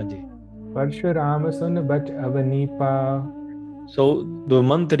ਕਰ ਲਿਓ. ਹਾਂਜੀ। परशुराम सुन बच अवनीपा। So the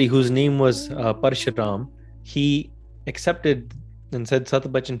mantri, whose name was Parshuram, he accepted and said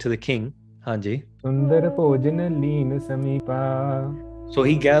Satbachan to the king. Hanji. सुंदर भोजन लीन समीपा। So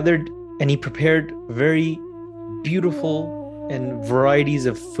he gathered and he prepared very beautiful and varieties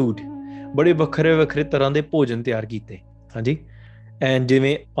of food. ਬੜੇ ਵੱਖਰੇ ਵੱਖਰੇ ਤਰ੍ਹਾਂ ਦੇ ਭੋਜਨ ਤਿਆਰ ਕੀਤੇ. ਹਾਂਜੀ। And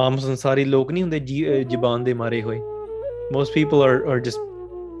ਜਿਵੇਂ ਆਮ ਸੰਸਾਰੀ ਲੋਕ ਨਹੀਂ ਹੁੰਦੇ ਜ਼ਬਾਨ ਦੇ ਮਾਰੇ ਹੋਏ. Most people are just,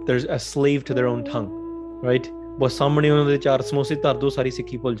 there's a slave to their own tongue, right? ਬਸ ਸਾਹਮਣੇ ਉਹਨਾਂ ਦੇ 4 ਸਮੋਸੇ ਧਰ ਦੋ, ਸਾਰੀ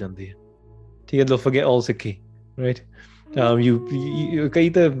ਸਿੱਖੀ ਭੁੱਲ ਜਾਂਦੇ ਆ। ਠੀਕ ਹੈ, they'll forget all ਸਿੱਖੀ, right? ਕਈ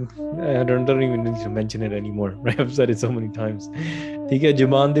ਤਾਂ I don't even need to mention it anymore, right? I've said it so many times. ਠੀਕ ਹੈ,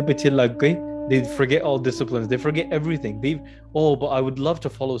 ਜ਼ਬਾਨ ਦੇ ਪਿੱਛੇ ਲੱਗ ਗਏ, they forget all disciplines, they forget everything. But I would love to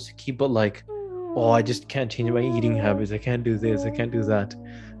follow Sikhi, but oh, I just can't change my eating habits, I can't do this, I can't do that.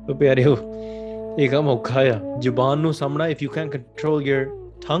 तो प्यारे हो, ਇਹ ਕੰਮ ਔਖਾ ਆ ਜ਼ੁਬਾਨ ਨੂੰ ਸਾਹਮਣਾ. If you can't control your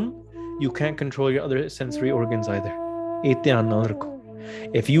tongue, you can't control your other sensory organs either. ਇਹ ਧਿਆਨ ਨਾਲ ਰੱਖੋ.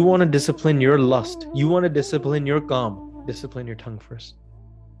 If you want to discipline your lust, you want to discipline your calm, discipline your tongue first.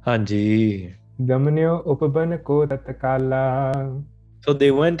 ਹਾਂਜੀ. गमन्यो उपबन को तत्काला. So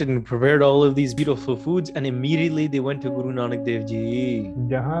they went and prepared all of these beautiful foods, and immediately they went to Guru Nanak Dev Ji.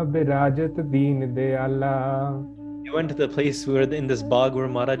 जहाँ विराजत दीन दयाला. They went to the place where in this baag where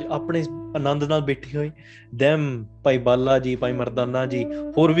Maharaj ਆਪਣੇ ਆਨੰਦ ਨਾਲ ਬੈਠੇ ਹੋਏ. Them, Bhai Bala ji, ਭਾਈ ਮਰਦਾਨਾ ਜੀ,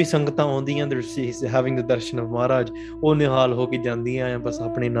 ਹੋਰ ਵੀ ਸੰਗਤਾਂ ਆਉਂਦੀਆਂ, they're having the darshan of Maharaj. ਉਹ ਨਿਹਾਲ ਹੋ ਕੇ ਜਾਂਦੀਆਂ ਆ, ਬਸ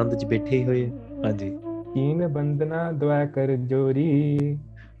ਆਪਣੇ ਆਨੰਦ 'ਚ ਬੈਠੇ ਹੋਏ. ਹਾਂਜੀ. ਕੀਨ ਬੰਦਨਾ ਦੁਆ ਕਰ ਜੋਰੀ.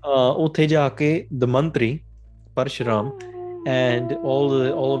 ਉੱਥੇ ਜਾ ਕੇ the mantri Parshuram and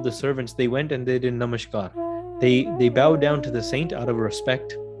all of the servants, they went and they did namaskar. They bowed down to the saint out of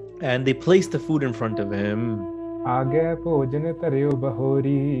respect, and they placed the food in front of him. ਆਗੇ ਭੋਜਨ ਧਰਿਓ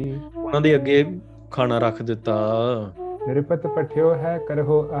ਬਹੋਰੀ. ਉਹਨਾਂ ਦੇ ਅੱਗੇ ਖਾਣਾ ਰੱਖ ਦਿੱਤਾ. ਨਿਰਪਤ ਪਠਿਓ ਹੈ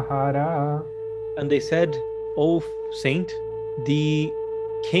ਕਰੋ ਆਹਾਰਾ. And they said, "Oh saint, the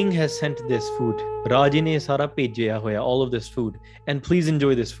king has sent this food. ਰਾਜੇ ਨੇ ਸਾਰਾ ਭੇਜਿਆ ਹੋਇਆ, all of this food, and please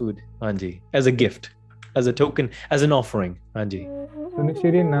enjoy this food." ਹਾਂਜੀ, as a gift, as a token, as an offering. ਹਾਂਜੀ. ਸੁਨ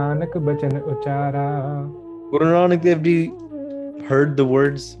ਸ਼੍ਰੀ ਨਾਨਕ ਬਚਨ ਉਚਾਰਾ. Guru Nanak Dev Ji heard the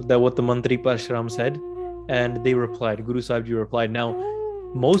words that what the mantri Parshuram said, and they replied. Guru Sahib Ji replied. Now,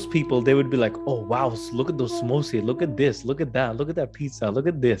 most people, they would be like, "Oh wow, look at those samosas, look at this, look at that, look at that pizza, look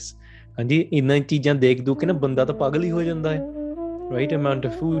at this." ਹਾਂਜੀ, ਇੰਨਾ ਚੀਜ਼ਾਂ ਦੇਖ ਦੂ ਕੇ ਨਾ ਬੰਦਾ ਤਾਂ ਪਾਗਲ ਹੀ ਹੋ ਜਾਂਦਾ ਹੈ. Right amount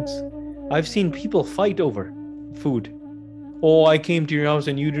of foods. I've seen people fight over food. Oh, I came to your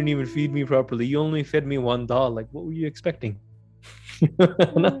house and you didn't even feed me properly. You only fed me one dal. Like, what were you expecting?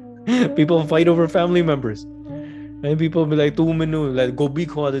 People fight over family members. And people be like, "Tu minu like gobi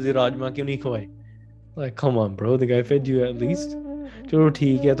khwa de rajma kyun nahi khwaye?" Like, come on bro, the guy fed you at least. ਚਲੋ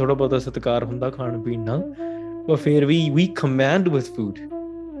ਠੀਕ ਹੈ, ਥੋੜਾ ਬਹੁਤਾ ਸਤਿਕਾਰ ਹੁੰਦਾ ਖਾਣ ਪੀਣ ਨਾਲ, ਪਰ ਫਿਰ ਵੀ we command with food.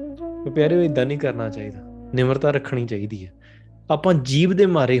 ਪਿਆਰੇ, ਏਦਾਂ ਨਹੀਂ ਕਰਨਾ ਚਾਹੀਦਾ. ਨਿਮਰਤਾ ਰੱਖਣੀ ਚਾਹੀਦੀ ਹੈ. ਆਪਾਂ ਜੀਵ ਦੇ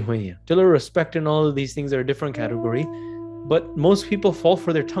ਮਾਰੇ ਹੋਏ ਆ. ਚਲੋ respect and all of these things are a different category, but most people fall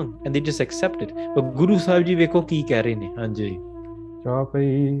for their tongue and they just accept it. But Guru Sahib Ji ਵੇਖੋ ਕੀ ਕਹਿ ਰਹੇ ਨੇ. ਹਾਂਜੀ.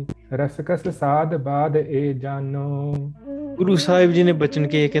 ਚੌਪਈ ਰਸਕਸ ਸਾਧ ਬਾਦ ਇਹ ਜਾਨੋ. ਗੁਰੂ ਸਾਹਿਬ ਜੀ ਨੇ ਬਚਨ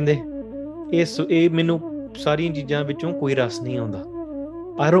ਕੇ ਕਹਿੰਦੇ, ਇਹ ਮੈਨੂੰ ਸਾਰੀਆਂ ਚੀਜ਼ਾਂ ਵਿੱਚੋਂ ਕੋਈ ਰਸ ਨਹੀਂ ਆਉਂਦਾ.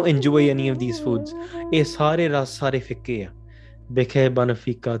 I don't enjoy any of these foods. ਇਹ ਸਾਰੇ ਰਸ ਸਾਰੇ ਫਿੱਕੇ ਆ. ਵਿਖੇ ਬਨ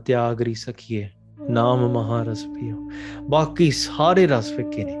ਫੀਕਾ ਤਿਆਗ ਰੀ ਸਖੀਏ, ਨਾਮ ਮਹਾਰਸ ਪੀਓ. ਬਾਕੀ ਸਾਰੇ ਰਸ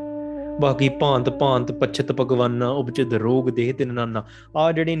ਫਿੱਕੇ ਨੇ. ਬਾਕੀ ਭਾਂਤ ਭਾਂਤ ਪਛਤ ਭਗਵਾਨਾ ਉਪਜਿਤ ਰੋਗ ਦੇਹ ਤਿਨ ਨਾਨਾ.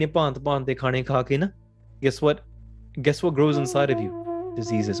 ਆ ਜਿਹੜੇ ਨੇ ਭਾਂਤ ਭਾਂਤ ਦੇ ਖਾਣੇ ਖਾ ਕੇ ਨਾ, guess what grows inside of you?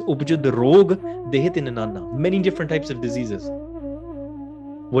 Diseases. ਉਪਜਿਤ ਰੋਗ ਦੇਹ ਤਿਨ ਨਾਨਾ. Many different types of diseases.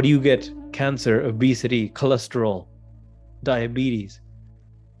 What do you get? Cancer, obesity, cholesterol, diabetes.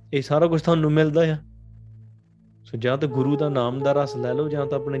 ਇਹ ਸਾਰਾ ਕੁਝ ਤੁਹਾਨੂੰ ਮਿਲਦਾ ਆ. ਸੋ ਜਾਂ ਤਾਂ ਗੁਰੂ ਦਾ ਨਾਮ ਦਾ ਰਸ ਲੈ ਲਓ, ਜਾਂ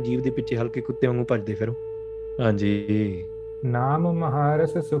ਤਾਂ ਆਪਣੇ ਜੀਵ ਦੇ ਪਿੱਛੇ ਹਲਕੇ ਕੁੱਤੇ ਵਾਂਗੂ ਭੱਜਦੇ ਫਿਰੋ. ਹਾਂਜੀ. ਨਾਮ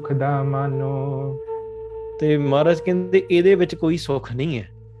ਮਹਾਰਸ ਸੁਖ ਦਾ ਮਾਨੋ. ਤੇ ਮਹਾਰਾਜ ਕਹਿੰਦੇ ਇਹਦੇ ਵਿੱਚ ਕੋਈ ਸੁੱਖ ਨਹੀਂ ਹੈ.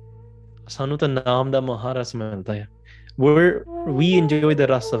 ਸਾਨੂੰ ਤਾਂ ਨਾਮ ਦਾ ਮਹਾਰਸ ਮਿਲਦਾ ਆ. We enjoy the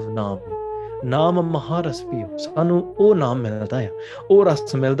rasa of ਨਾਮ. ਨਾਮ ਮਹਾਰਸ ਪੀਓ. ਸਾਨੂੰ ਉਹ ਨਾਮ ਮਿਲਦਾ ਆ, ਉਹ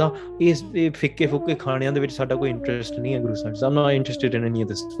ਰਸ ਮਿਲਦਾ. ਇਹ ਫਿੱਕੇ ਫੁੱਕੇ ਖਾਣਿਆਂ ਦੇ ਵਿੱਚ ਸਾਡਾ ਕੋਈ ਇੰਟਰਸਟ ਨਹੀਂ ਹੈ. Guru Sahib, I'm not interested in any of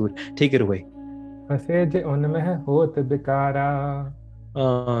this food. Take it away. ਫਸੇ ਜੇ ਉਨ ਮਹਿ ਹੋਤ ਬਿਕਾਰਾ.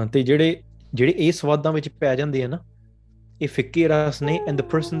 ਤੇ ਜਿਹੜੇ ਇਹ ਸਵਾਦਾਂ ਵਿੱਚ ਪੈ ਜਾਂਦੇ ਆ ਨਾ, ਇਹ ਫਿੱਕੇ ਰਸ ਨੇ. And the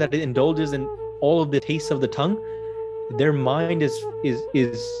person that indulges in all of the tastes of the tongue, their mind is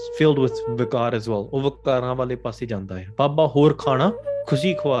filled with vikar as well. ਉਹ ਵਿਕਾਰਾਂ ਵਾਲੇ ਪਾਸੇ ਜਾਂਦਾ ਹੈ. ਬਾਬਾ ਹੋਰ ਖਾਣਾ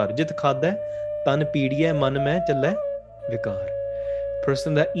ਖੁਸ਼ੀ ਖੁਆਰ, ਜਿਤ ਖਾਦਾ ਤਨ ਪੀੜੀਐ ਮਨ ਮੈਂ ਚੱਲੇ ਵਿਕਾਰ.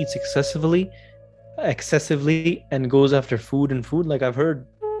 Person that eats excessively and goes after food and food. Like I've heard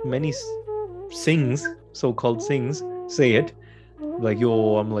many Singhs, so-called Singhs, say it. Like, yo,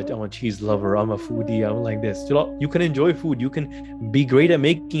 I'm a cheese lover, I'm a foodie, I'm like this. You can enjoy food, you can be great at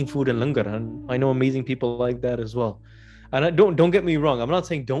making food and langar, and I know amazing people like that as well. And don't get me wrong, I'm not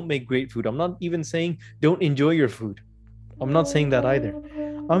saying don't make great food. I'm not even saying don't enjoy your food. I'm not saying that either.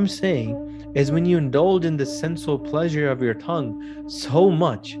 I'm saying is when you indulge in the sensual pleasure of your tongue so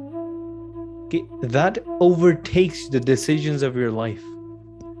much that overtakes the decisions of your life,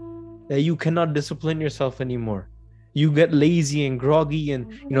 that you cannot discipline yourself anymore. You get lazy and groggy, and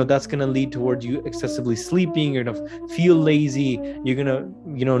that's going to lead towards you excessively sleeping. You're going to feel lazy. You're going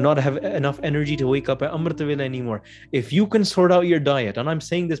to not have enough energy to wake up at Amrita Vela anymore. If you can sort out your diet, and I'm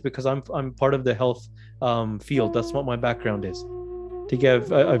saying this because I'm part of the health field. That's what my background is.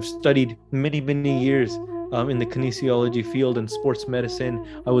 I've studied many years in the kinesiology field and sports medicine.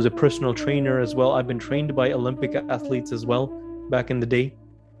 I was a personal trainer as well. I've been trained by Olympic athletes as well back in the day.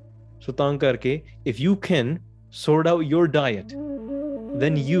 So ਤਾਂ ਕਰਕੇ, if you can sort out your diet,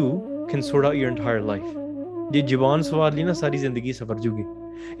 then you can sort out your entire life. ਜੇ ਜ਼ੁਬਾਨ ਸਵਾਰ ਲਈ ਨਾ ਸਾਰੀ ਜ਼ਿੰਦਗੀ ਸਵਰ ਜੂਗੀ.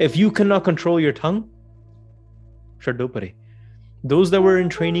 If you cannot control your tongue, ਛੱਡੋ ਪਰੇ. Those that were in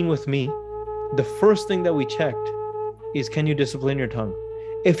training with me, the first thing that we checked is, can you discipline your tongue?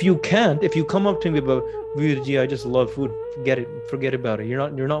 If you can't, if you come up to me about, Virji, I just love food, forget about it.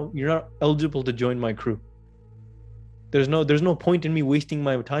 You're not eligible to join my crew. There's no point in me wasting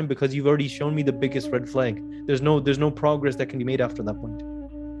my time, because you've already shown me the biggest red flag. There's no progress that can be made after that point.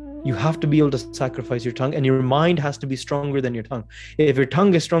 You have to be able to sacrifice your tongue, and your mind has to be stronger than your tongue. If your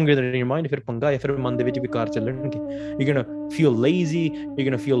tongue is stronger than your mind, you're gonna feel lazy, you're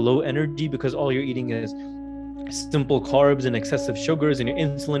gonna feel low energy, because all you're eating is simple carbs and excessive sugars, and your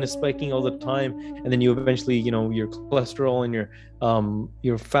insulin is spiking all the time, and then you eventually, your cholesterol and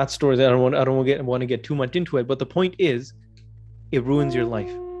your fat stores. I don't want to get too much into it, but the point is, it ruins your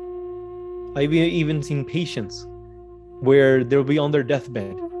life. I've even seen patients where they'll be on their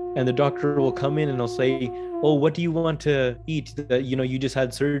deathbed, and the doctor will come in and they'll say, oh, what do you want to eat? That you just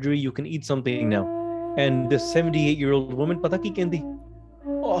had surgery, you can eat something now. And this 78-year-old woman, pata ki kendi?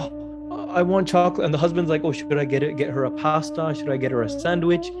 Oh, I want chocolate. And the husband's like, oh, should I get her a pasta? Should I get her a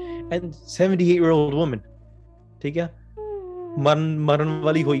sandwich? And 78-year-old woman, theek hai, maran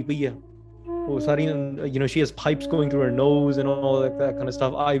wali hoi pai hai. Oh, sorry, she has pipes going through her nose and all that kind of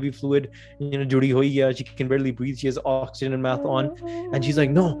stuff. IV fluid, judi hoi hai. She can barely breathe. She has oxygen and mask on, and she's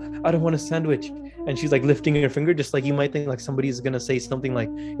like, no, I don't want a sandwich. And she's like lifting her finger, just like you might think like somebody's gonna say something like,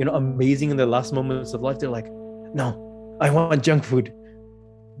 amazing in the last moments of life. They're like, no, I want junk food.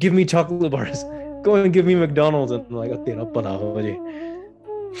 Give me chocolate bars. Go and give me McDonald's. And I'm like, tera pala ho jaye.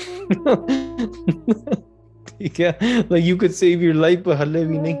 Like you could save your life, but halle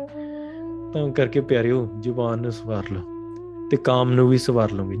bhi nahi. ਤਾਂ ਕਰਕੇ ਪਿਆਰਿਓ, ਜ਼ੁਬਾਨ ਨੂੰ ਸਵਾਰ ਲਓ ਤੇ ਕਾਮ ਨੂੰ ਵੀ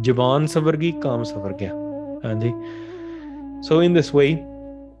ਸਵਾਰ ਲਓਗੇ. ਜ਼ੁਬਾਨ ਸਵਰ ਗਈ, ਕਾਮ ਸਵਰ ਗਿਆ. ਹਾਂਜੀ. So in this way,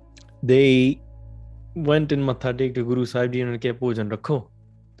 they went and ਮੱਥਾ ਟੇਕ ਕੇ ਗੁਰੂ ਸਾਹਿਬ ਜੀ ਉਹਨਾਂ ਨੇ ਕਿਹਾ ਭੋਜਨ ਰੱਖੋ,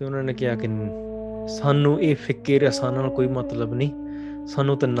 ਤੇ ਉਹਨਾਂ ਨੇ ਕਿਹਾ ਕਿ ਸਾਨੂੰ ਇਹ ਫਿੱਕੇ ਰਸਾਂ ਨਾਲ ਕੋਈ ਮਤਲਬ ਨਹੀਂ,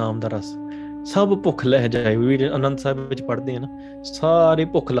 ਸਾਨੂੰ ਤਾਂ ਨਾਮ ਦਾ ਰਸ. ਸਭ ਭੁੱਖ ਲੈ ਜਾਏ. ਵੀ ਆਨੰਦ ਸਾਹਿਬ ਵਿੱਚ ਪੜ੍ਹਦੇ ਆ ਨਾ, ਸਾਰੇ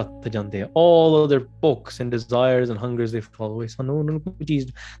ਭੁੱਖ ਲੱਥ ਜਾਂਦੇ ਆ. all other books and desires and hungers they fall away. ਸਾਨੂੰ ਉਹਨਾਂ ਨੂੰ ਕੋਈ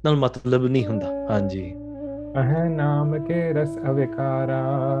ਚੀਜ਼ ਨਾਲ ਮਤਲਬ ਨਹੀਂ ਹੁੰਦਾ. ਹਾਂਜੀ. ਅਹੈ ਨਾਮ ਕੇ ਰਸ ਅਵਿਕਾਰਾ.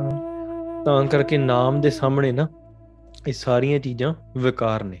 ਤਾਂ ਕਰਕੇ ਨਾਮ ਦੇ ਸਾਹਮਣੇ ਨਾ ਇਹ ਸਾਰੀਆਂ ਚੀਜ਼ਾਂ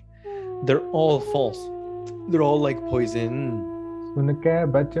ਵਿਕਾਰ ਨੇ. they're all false. they're all like poison. ਸੁਨ ਕੇ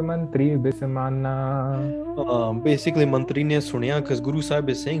ਬਚ ਮੰਤਰੀ ਬਿਸਮਾਨਾ. Basically ਮੰਤਰੀ ਨੇ ਸੁਣਿਆ, because Guru Sahib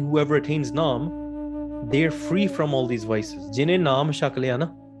is saying whoever attains naam, they're free from all these vices. ਜਿਹਨੇ ਨਾਮ ਛਕ ਲਿਆ ਨਾ,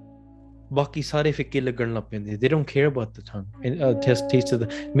 ਬਾਕੀ ਸਾਰੇ ਫਿੱਕੇ ਲੱਗਣ ਲੱਗ ਪੈਂਦੇ. They don't care about the tongue and taste of the.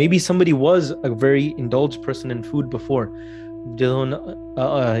 Maybe somebody was a very indulged person in food before. ਜਦੋਂ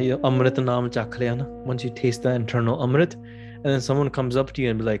ਅੰਮ੍ਰਿਤ ਨਾਮ ਚੱਖ ਲਿਆ ਨਾ, once you taste that internal amrit, and then someone comes up to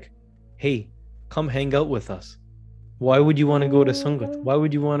you and be like, hey, come hang out with us. Why would you want to go to Sangat? Why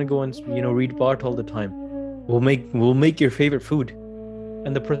would you want to go and read Part all the time? We'll make your favorite food.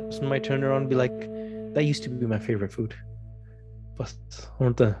 And the person might turn around and be like, that used to be my favorite food. But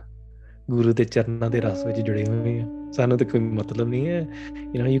ਹੁਣ ਤਾਂ ਗੁਰੂ ਦੇ ਚਰਨਾਂ ਦੇ ਰਸ ਵਿੱਚ ਜੁੜੇ ਹੋਏ ਆ. ਸਾਨੂੰ ਤਾਂ ਕੋਈ ਮਤਲਬ ਨਹੀਂ ਹੈ.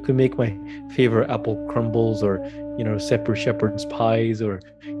 You can make my favorite apple crumbles, or separate shepherd's pies, or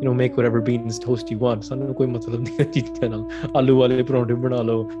make whatever beans toast you want. ਸਾਨੂੰ ਕੋਈ ਮਤਲਬ ਨਹੀਂ ਹੈ ਚੀਜ਼ਾਂ ਨਾਲ. ਆਲੂ ਵਾਲੇ ਪਰੌਂਠੇ ਬਣਾ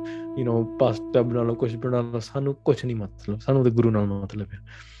ਲਓ, ਪਾਸਤਾ ਬਣਾ ਲਓ, ਕੁਛ ਬਣਾ ਲਓ. ਸਾਨੂੰ ਕੁਛ ਨਹੀਂ ਮਤਲਬ. ਸਾਨੂੰ ਤਾਂ ਗੁਰੂ ਨਾਲ ਮਤਲਬ ਹੈ.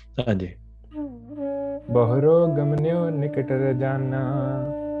 ਹਾਂਜੀ. ਬਹਰੋ ਗਮਨਿਓ ਨਿਕਟ ਰਜਾਨਾ.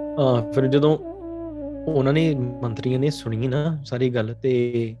 ਫਿਰ ਜਦੋਂ ਉਹਨਾਂ ਨੇ ਮੰਤਰੀਆਂ ਨੇ ਸੁਣੀ ਨਾ ਸਾਰੀ ਗੱਲ, ਤੇ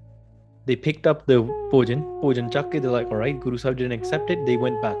they picked up the ਭੋਜਨ ਚੱਕ ਕੇ, they're like, all right, Guru Sahib didn't accept it. They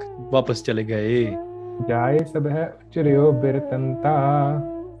went back. ਵਾਪਸ ਚਲੇ ਗਏ. ਜਾਏ ਸਭ ਹੈ ਉਚਰਿਓ ਬਿਰਤੰਤਾ.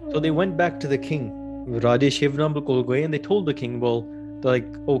 So they went back to the king. Raja Shivnam ਕੋਲ ਗਏ, and they told the king, well, they're like,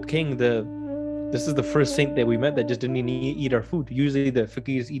 oh king, this is the first saint that we met that just didn't eat our food. Usually the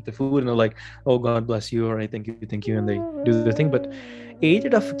fakirs eat the food and they're like, oh God bless you, or I thank you, and they do their thing. But ਇਹ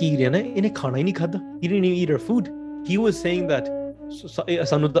ਜਿਹੜਾ ਫਕੀਰ ਹੈ ਨਾ, ਇਹਨੇ ਖਾਣਾ ਹੀ ਨਹੀਂ ਖਾਧਾ. He didn't even eat our food. He was saying that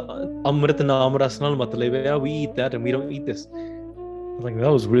ਸਾਨੂੰ ਤਾਂ ਅੰਮ੍ਰਿਤ ਨਾਮ ਰਸ ਨਾਲ ਮਤਲਬ ਹੈ, we eat that and we don't eat this. I was like,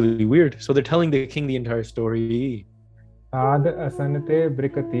 that was really weird. So they're telling the king the entire story. ਆਦ ਅਸਨ ਤੇ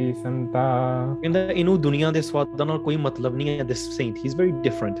ਬ੍ਰਿਕਤੀ ਸੰਤਾ. ਕਹਿੰਦਾ ਇਹਨੂੰ ਦੁਨੀਆ ਦੇ ਸਵਾਦਾਂ ਨਾਲ ਕੋਈ ਮਤਲਬ ਨਹੀਂ ਹੈ. This saint, he's very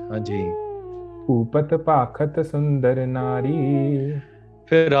different. ਹਾਂਜੀ. ਭੂਪਤ ਭਾਖਤ ਸੁੰਦਰ ਨਾਰੀ.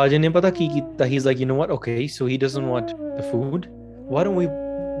 ਫਿਰ ਰਾਜੇ ਨੇ ਪਤਾ ਕੀ ਕੀਤਾ? He's like, you know what? Okay, so he doesn't want the food. Why don't we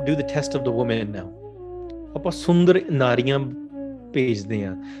do the test of the woman now? ਆਪਾਂ ਸੁੰਦਰ ਨਾਰੀਆਂ ਭੇਜਦੇ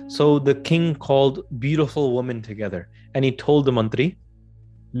ਆ। So the king called beautiful women together and he told the mantri,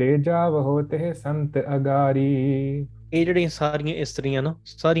 ले जावहो ते संत अगारी। ਇਹ ਜਿਹੜੀਆਂ ਸਾਰੀਆਂ ਇਸਤਰੀਆਂ ਨਾ,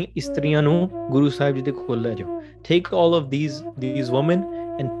 ਸਾਰੀਆਂ ਇਸਤਰੀਆਂ ਨੂੰ ਗੁਰੂ ਸਾਹਿਬ ਜੀ ਦੇ ਕੋਲ ਲੈ ਜਾਓ। Take all of these women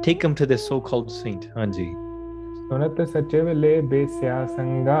and take them to this so-called saint। ਹਾਂਜੀ। सुनत सचिव ले बेस्या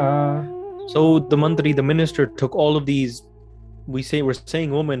संगा। So the mantri, the minister, took all of these, we're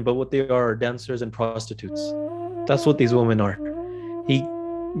saying women, but what they are dancers and prostitutes. That's what these women are. He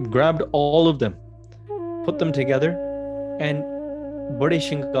grabbed all of them, put them together, and bade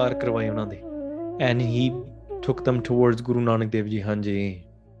shingkar karwaye ਉਹਨਾਂ ਦੇ, and he took them towards Guru Nanak Dev Ji। ਹਾਂਜੀ।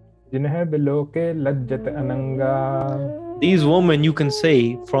 जिन्हें बिलोके लज्जत Ananga. These women, you can say,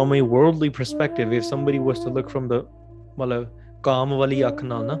 from a worldly perspective, if somebody was to look from the ਮਤਲਬ ਕਾਮ ਵਾਲੀ ਅੱਖ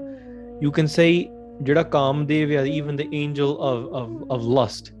ਨਾਲ ਨਾ, you can say ਜਿਹੜਾ ਕਾਮਦੇਵ ਹੈ, even the angel of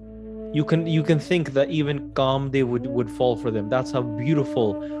lust, you can think that even Kamdev would fall for them. That's how beautiful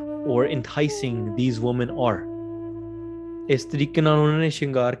or enticing these women are। ਇਸ ਤਰੀਕੇ ਨਾਲ ਉਹਨਾਂ ਨੇ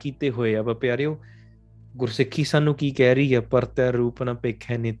ਸ਼ਿੰਗਾਰ ਕੀਤੇ ਹੋਏ ਆ। ਪਿਆਰਿਓ, ਗੁਰਸਿੱਖੀ ਸਾਨੂੰ ਕੀ ਕਹਿ ਰਹੀ ਹੈ? ਪਰਤੈ ਰੂਪ ਨਾ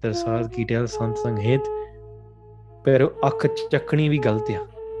ਭੇਖੈ ਨੇਤਰ ਸਾਧ ਕੀਟਿਆ ਸੰਤ ਸੰਗ ਹੇਤ। ਪਰ ਅੱਖ ਚੱਕਣੀ ਵੀ ਗਲਤ ਆ।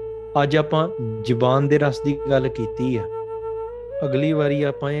 ਅੱਜ ਆਪਾਂ ਜ਼ੁਬਾਨ ਦੇ ਰਸ ਦੀ ਗੱਲ ਕੀਤੀ ਆ, ਅਗਲੀ ਵਾਰੀ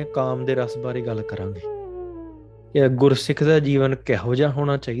ਆਪਾਂ ਇਹ ਕਾਮ ਦੇ ਰਸ ਬਾਰੇ ਗੱਲ ਕਰਾਂਗੇ। ਇਹ ਗੁਰਸਿੱਖ ਦਾ ਜੀਵਨ ਕਿਹੋ ਜਿਹਾ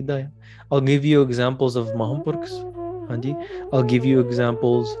ਹੋਣਾ ਚਾਹੀਦਾ ਹੈ। I'll give you examples of Mahampurkhs। ਹਾਂਜੀ। I'll give you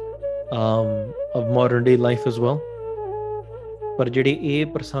examples of modern day life as well। ਪਰ ਜਿਹੜੇ ਇਹ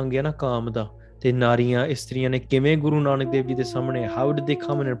ਪ੍ਰਸੰਗ ਹੈ ਨਾ ਕਾਮ ਦਾ, ਤੇ ਨਾਰੀਆਂ ਇਸਤਰੀਆਂ ਨੇ ਕਿਵੇਂ ਗੁਰੂ ਨਾਨਕ ਦੇਵ ਜੀ ਦੇ ਸਾਹਮਣੇ, how did they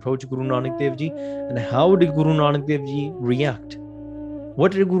come and approach Guru Nanak Dev Ji, and how did Guru Nanak Dev Ji react?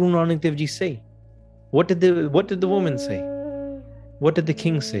 What did Guru Nanak Dev Ji say? What did the woman say? What did the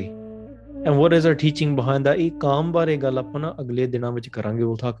king say? And what is our teaching behind that? ਇਹ ਕਾਮ ਬਾਰੇ ਗੱਲ ਆਪਾਂ ਨਾ ਅਗਲੇ ਦਿਨਾਂ ਵਿੱਚ ਕਰਾਂਗੇ।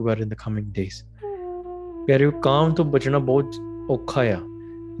 We'll talk about it in the coming days। ਪਿਆਰਿਓ, ਕਾਮ ਤੋਂ ਬਚਣਾ ਬਹੁਤ ਔਖਾ ਆ।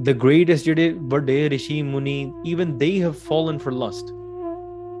 The greatest ਜਿਹੜੇ ਵੱਡੇ ਰਿਸ਼ੀ ਮੁਨੀ, even they have fallen for lust,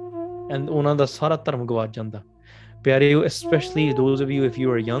 and ਉਹਨਾਂ ਦਾ ਸਾਰਾ ਧਰਮ ਗਵਾਚ ਜਾਂਦਾ। ਪਿਆਰਿਓ, especially those of you, if you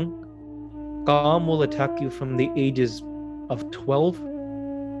are young, ਕਾਮ will attack you from the ages of 12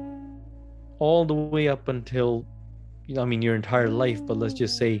 all the way up until, I mean, your entire life, but let's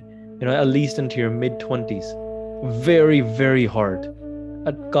just say, at least into your mid-20s. Very, very hard.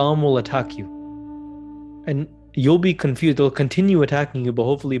 Kaam will attack you. And you'll be confused. It'll continue attacking you, but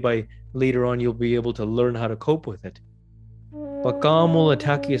hopefully by later on, you'll be able to learn how to cope with it. But Kaam will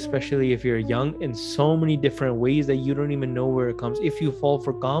attack you, especially if you're young, in so many different ways that you don't even know where it comes. If you fall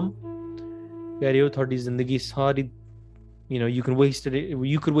for Kaam, you could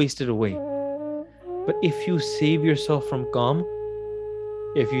waste it away. But if you save yourself from Kaam,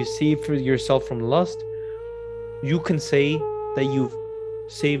 if you save yourself from lust, you can say that you've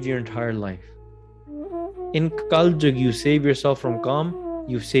saved your entire life. In Kaljug, you save yourself from Kaam,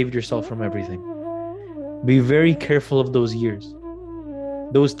 you've saved yourself from everything. Be very careful of those years.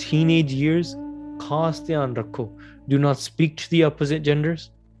 Those teenage years, khas dhyan rakho. Do not speak to the opposite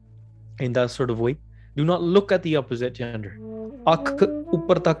genders in that sort of way. Do not look at the opposite gender. Akh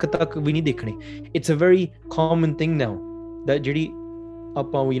upar tak vi nahi dekhni. It's a very common thing now that ਜਿਹੜੀ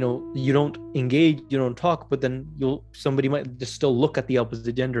ਆਪਾਂ, you don't engage, you don't talk, but then somebody might just still look at the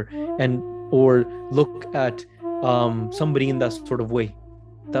opposite gender or look at somebody in that sort of way,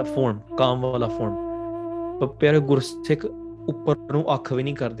 that form, ਕਾਮ ਵਾਲਾ form। but ਪਿਆਰੇ ਗੁਰਸਿੱਖ ਉੱਪਰ ਨੂੰ ਅੱਖ ਵੀ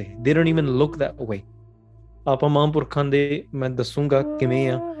ਨਹੀਂ ਕਰਦੇ। they don't even look that way। ਆਪਾਂ ਮਹਾਂਪੁਰਖਾਂ ਦੇ ਮੈਂ ਦੱਸੂਗਾ ਕਿਵੇਂ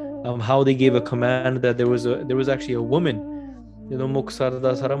ਆ, how they gave a command that there was actually a woman, ਜਦੋਂ ਮੁਕਤਸਰ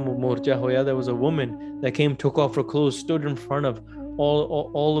ਦਾ ਸਾਰਾ ਮੋਰਚਾ ਹੋਇਆ, there was a woman that came, took off her clothes, stood in front of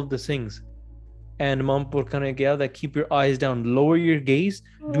all of the Singhs, and Mahampurkha ne kiya that keep your eyes down, lower your gaze,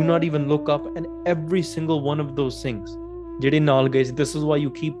 do not even look up, and every single one of those Singhs jede naal gaye, this is why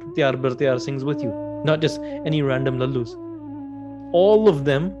you keep tyar bar tyar Singhs with you, not just any random lallus. All of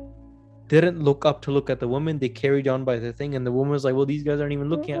them didn't look up to look at the woman. They carried on by the thing, and the woman was like, well, these guys aren't even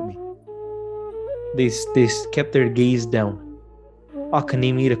looking at me. They kept their gaze down. I'll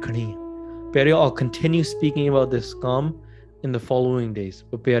continue speaking about this Kaam in the following days.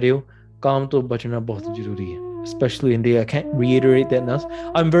 But pyareo, Kaam to bachna bahut zaruri hai, especially in India. I can't reiterate that enough.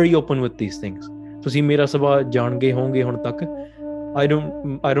 I'm very open with these things. ਤੁਸੀਂ ਮੇਰਾ ਸਭਾ ਜਾਣ ਗਏ ਹੋਗੇ ਹੁਣ ਤੱਕ. I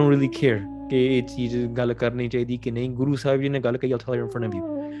don't really care ਕਿ ਇਹ ਚੀਜ਼ ਗੱਲ ਕਰਨੀ ਚਾਹੀਦੀ ਕਿ ਨਹੀਂ. ਗੁਰੂ ਸਾਹਿਬ ਜੀ ਨੇ ਗੱਲ ਕਹੀ, I'll tell you in front of you.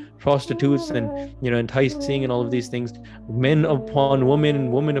 Prostitutes and enticing and all of these things, men upon women and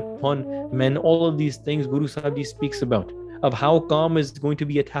women upon men, all of these things Guru Sahib Ji speaks about, of how Kaam is going to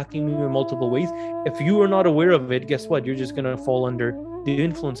be attacking you in multiple ways. If you are not aware of it, guess what? You're just going to fall under the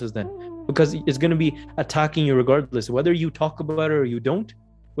influences then, because it's going to be attacking you regardless, whether you talk about it or you don't,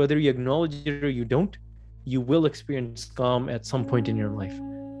 whether you acknowledge it or you don't. you will experience calm at some point in your life.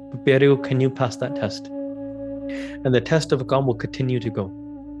 But pyareo, can you pass that test? And the test of calm will continue to go.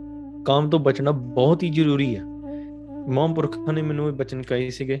 काम तो बचना बहुत ही जरूरी है. महापुरखों ने मैनू बचन कहे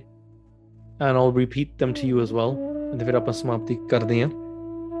सीगे, and I'll repeat them to you as well. And फिर ਆਪਾਂ समाप्ति कर दें.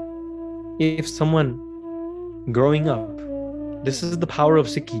 If someone growing up, this is the power of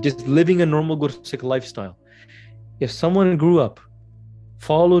Sikhi, just living a normal Gursikh lifestyle. If someone grew up,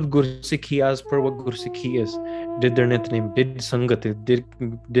 followed Gursikhi as per what Gursikhi is, did their nitnem, did sangat,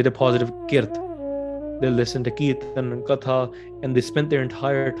 did a positive kirt, they listened to Kirtan and Katha, and they spent their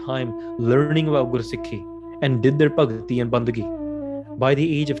entire time learning about Gursikhi and did their bhakti and bandagi. By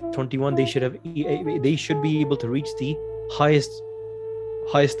the age of 21, they should be able to reach the highest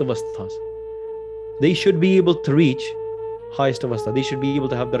avasthas. They should be able to reach highest avastha. They should be able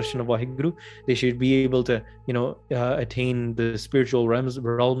to have darshan of Vaheguru. They should be able to, attain the spiritual realms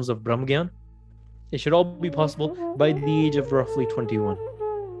of Brahmagyan. It should all be possible by the age of roughly 21.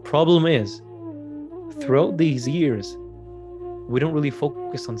 Problem is, throughout these years, we don't really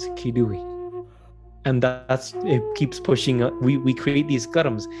focus on Sikhi, do we? And it keeps pushing. We create these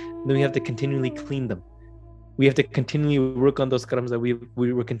karams, then we have to continually clean them. We have to continually work on those karams that we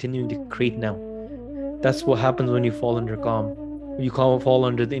were continuing to create now. That's what happens when you fall under calm. You fall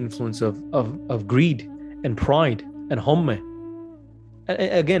under the influence of greed and pride and homme.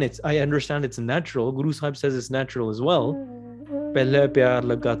 Again, I understand it's natural. Guru Sahib says it's natural as well. So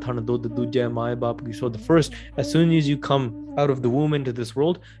the first, as soon as you come out of the womb into this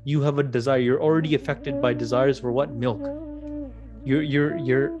world, you have a desire. You're already affected by desires for what? Milk.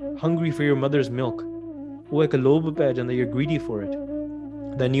 You're hungry for your mother's milk. You're greedy for it.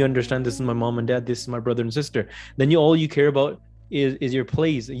 Then you understand, this is my mom and dad, this is my brother and sister. Then all you care about is your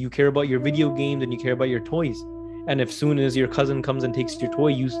plays. You care about your video games and you care about your toys. And if soon as your cousin comes and takes your toy,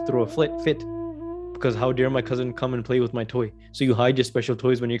 you throw a fit. Because how dare my cousin come and play with my toy? So you hide your special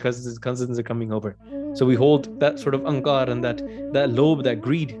toys when your cousins are coming over. So we hold that sort of ankar and that lobe, that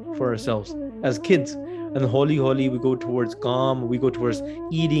greed for ourselves as kids. And holy we go towards calm, we go towards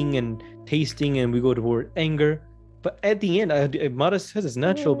eating and tasting, and we go toward anger. But at the end, Maharaj says it's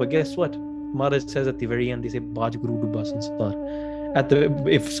natural, but guess what? Maharaj says at the very end, they say, Baj Guru Dubba Sansar.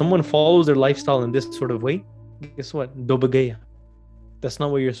 If someone follows their lifestyle in this sort of way, guess what? Dub gaya. That's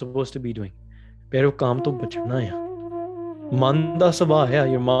not what you're supposed to be doing. Pero kaam to bachna hai. Manda sabha hai.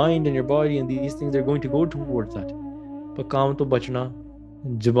 Your mind and your body and these things are going to go towards that. But kaam to bachna,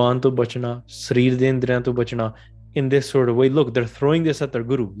 Juban to bachna, Srir de Indriyan to bachna, in this sort of way. Look, they're throwing this at their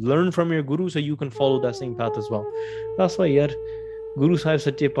guru. Learn from your guru so you can follow that same path as well. That's why, Guru Sahib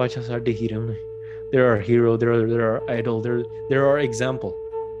Sache Pacha Sade Hero. There are hero, there are idol, there are example.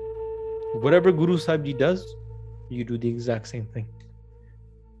 Whatever Guru Sahib Ji does, you do the exact same thing.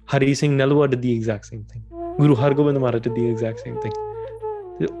 Hari Singh Nalwa did the exact same thing. Guru Hargobind Maharaj did the exact same thing.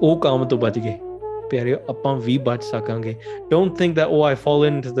 Oh kaam to bach gaye. Pyareo, ਆਪਾਂ ਵੀ ਬਚ ਸਕਾਂਗੇ. Don't think that, I fall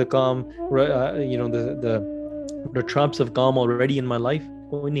into the calm, the traps of calm already in my life.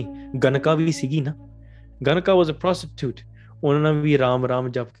 ਕੋਈ ਨਹੀਂ. Ganaka ਵੀ ਸੀਗੀ ਨਾ. Ganaka was a prostitute. ਉਹਨਾਂ ਵੀ ਰਾਮ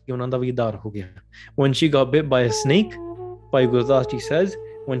ਜਪ ਕੇ ਉਹਨਾਂ ਦਾ ਵੀ ਉਧਾਰ ਹੋ ਗਿਆ. When she got bit by a snake, Bhai Gurdas ji says,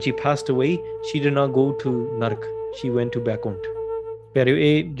 when she passed away, she did not go to Narak. She went to Vaikunt. ਪਿਆਰਿਓ,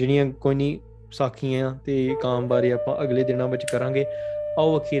 ਇਹ ਜਿਹੜੀਆਂ ਕੋਈ ਨਹੀਂ ਸਾਖੀਆਂ ਤੇ ਕਾਮ ਬਾਰੇ ਆਪਾਂ ਅਗਲੇ ਦਿਨਾਂ ਵਿੱਚ ਕਰਾਂਗੇ.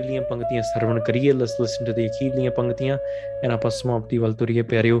 ਆਓ ਅਖੀਰਲੀਆਂ ਪੰਕਤੀਆਂ ਸਰਵਣ ਕਰੀਏ. Let's listen to the ਅਖੀਰਲੀਆਂ ਪੰਕਤੀਆਂ and ਆਪਾਂ ਸਮਾਪਤੀ ਵੱਲ ਤੁਰੀਏ.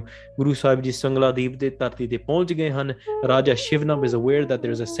 ਪਿਆਰਿਓ, ਗੁਰੂ ਸਾਹਿਬ ਜੀ ਸੰਗਲਾਦੀਪ ਦੇ ਧਰਤੀ ਤੇ ਪਹੁੰਚ ਗਏ ਹਨ. ਰਾਜਾ ਸ਼ਿਵਨਮ is aware that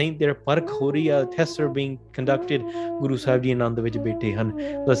there is a saint there. ਪਰਖ ਹੋ ਰਹੀ ਆ, tests are being conducted. Guru Sahib ji ਆਨੰਦ ਵਿੱਚ ਬੈਠੇ ਹਨ.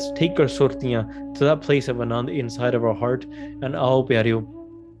 Let's take our ਸੁਰਤੀਆਂ to that place of Anand inside of our heart. And ਆਓ ਪਿਆਰਿਓ,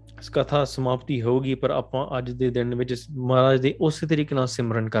 ਇਸ ਕਥਾ ਸਮਾਪਤੀ ਹੋਗੀ, ਪਰ ਆਪਾਂ ਅੱਜ ਦੇ ਦਿਨ ਵਿੱਚ ਮਹਾਰਾਜ ਦੇ ਉਸੇ ਤਰੀਕੇ ਨਾਲ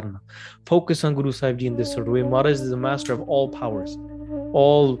ਸਿਮਰਨ ਕਰਨਾ. Focus on Guru Sahib Ji in this sort of way. Maharaj is the master of all powers,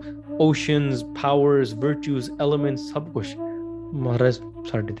 all oceans, powers, virtues, elements, ਸਭ ਕੁਛ. ਮਹਾਰਾਜ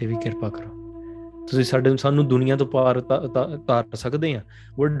ਸਾਡੇ ਤੇ ਵੀ ਕਿਰਪਾ ਕਰੋ. ਤੁਸੀਂ ਸਾਨੂੰ ਦੁਨੀਆ ਤੋਂ ਪਾਰ ਤਾਰ ਸਕਦੇ ਆ.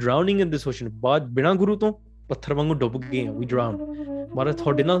 We're drowning in this ocean. ਬਿਨਾਂ ਗੁਰੂ ਤੋਂ ਪੱਥਰ ਵਾਂਗੂ ਡੁੱਬ ਗਏ ਆ. We drown. ਮਹਾਰਾਜ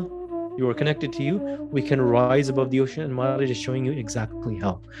ਤੁਹਾਡੇ ਨਾਲ, you are connected to you, we can rise above the ocean, and Maharaj is showing you exactly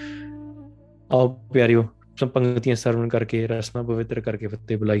how. ਆਓ ਪਿਆਰਿਓ, ਪੰਕਤੀਆਂ ਸਰਵਣ ਕਰਕੇ ਰਸਨਾ ਪਵਿੱਤਰ ਕਰਕੇ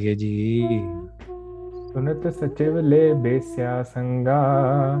ਫਤਿਹ ਬੁਲਾਈਏ ਜੀ. सुनत सचिव ले बेस्या संगा,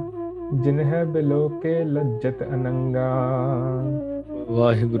 जिन्ह बिलो के लज्जत अनंगा.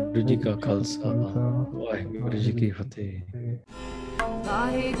 वाहिगुरु जी का खालसा, वाहिगुरु जी की फतेह.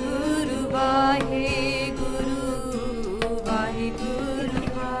 वाहिगुरु वाहिगुरु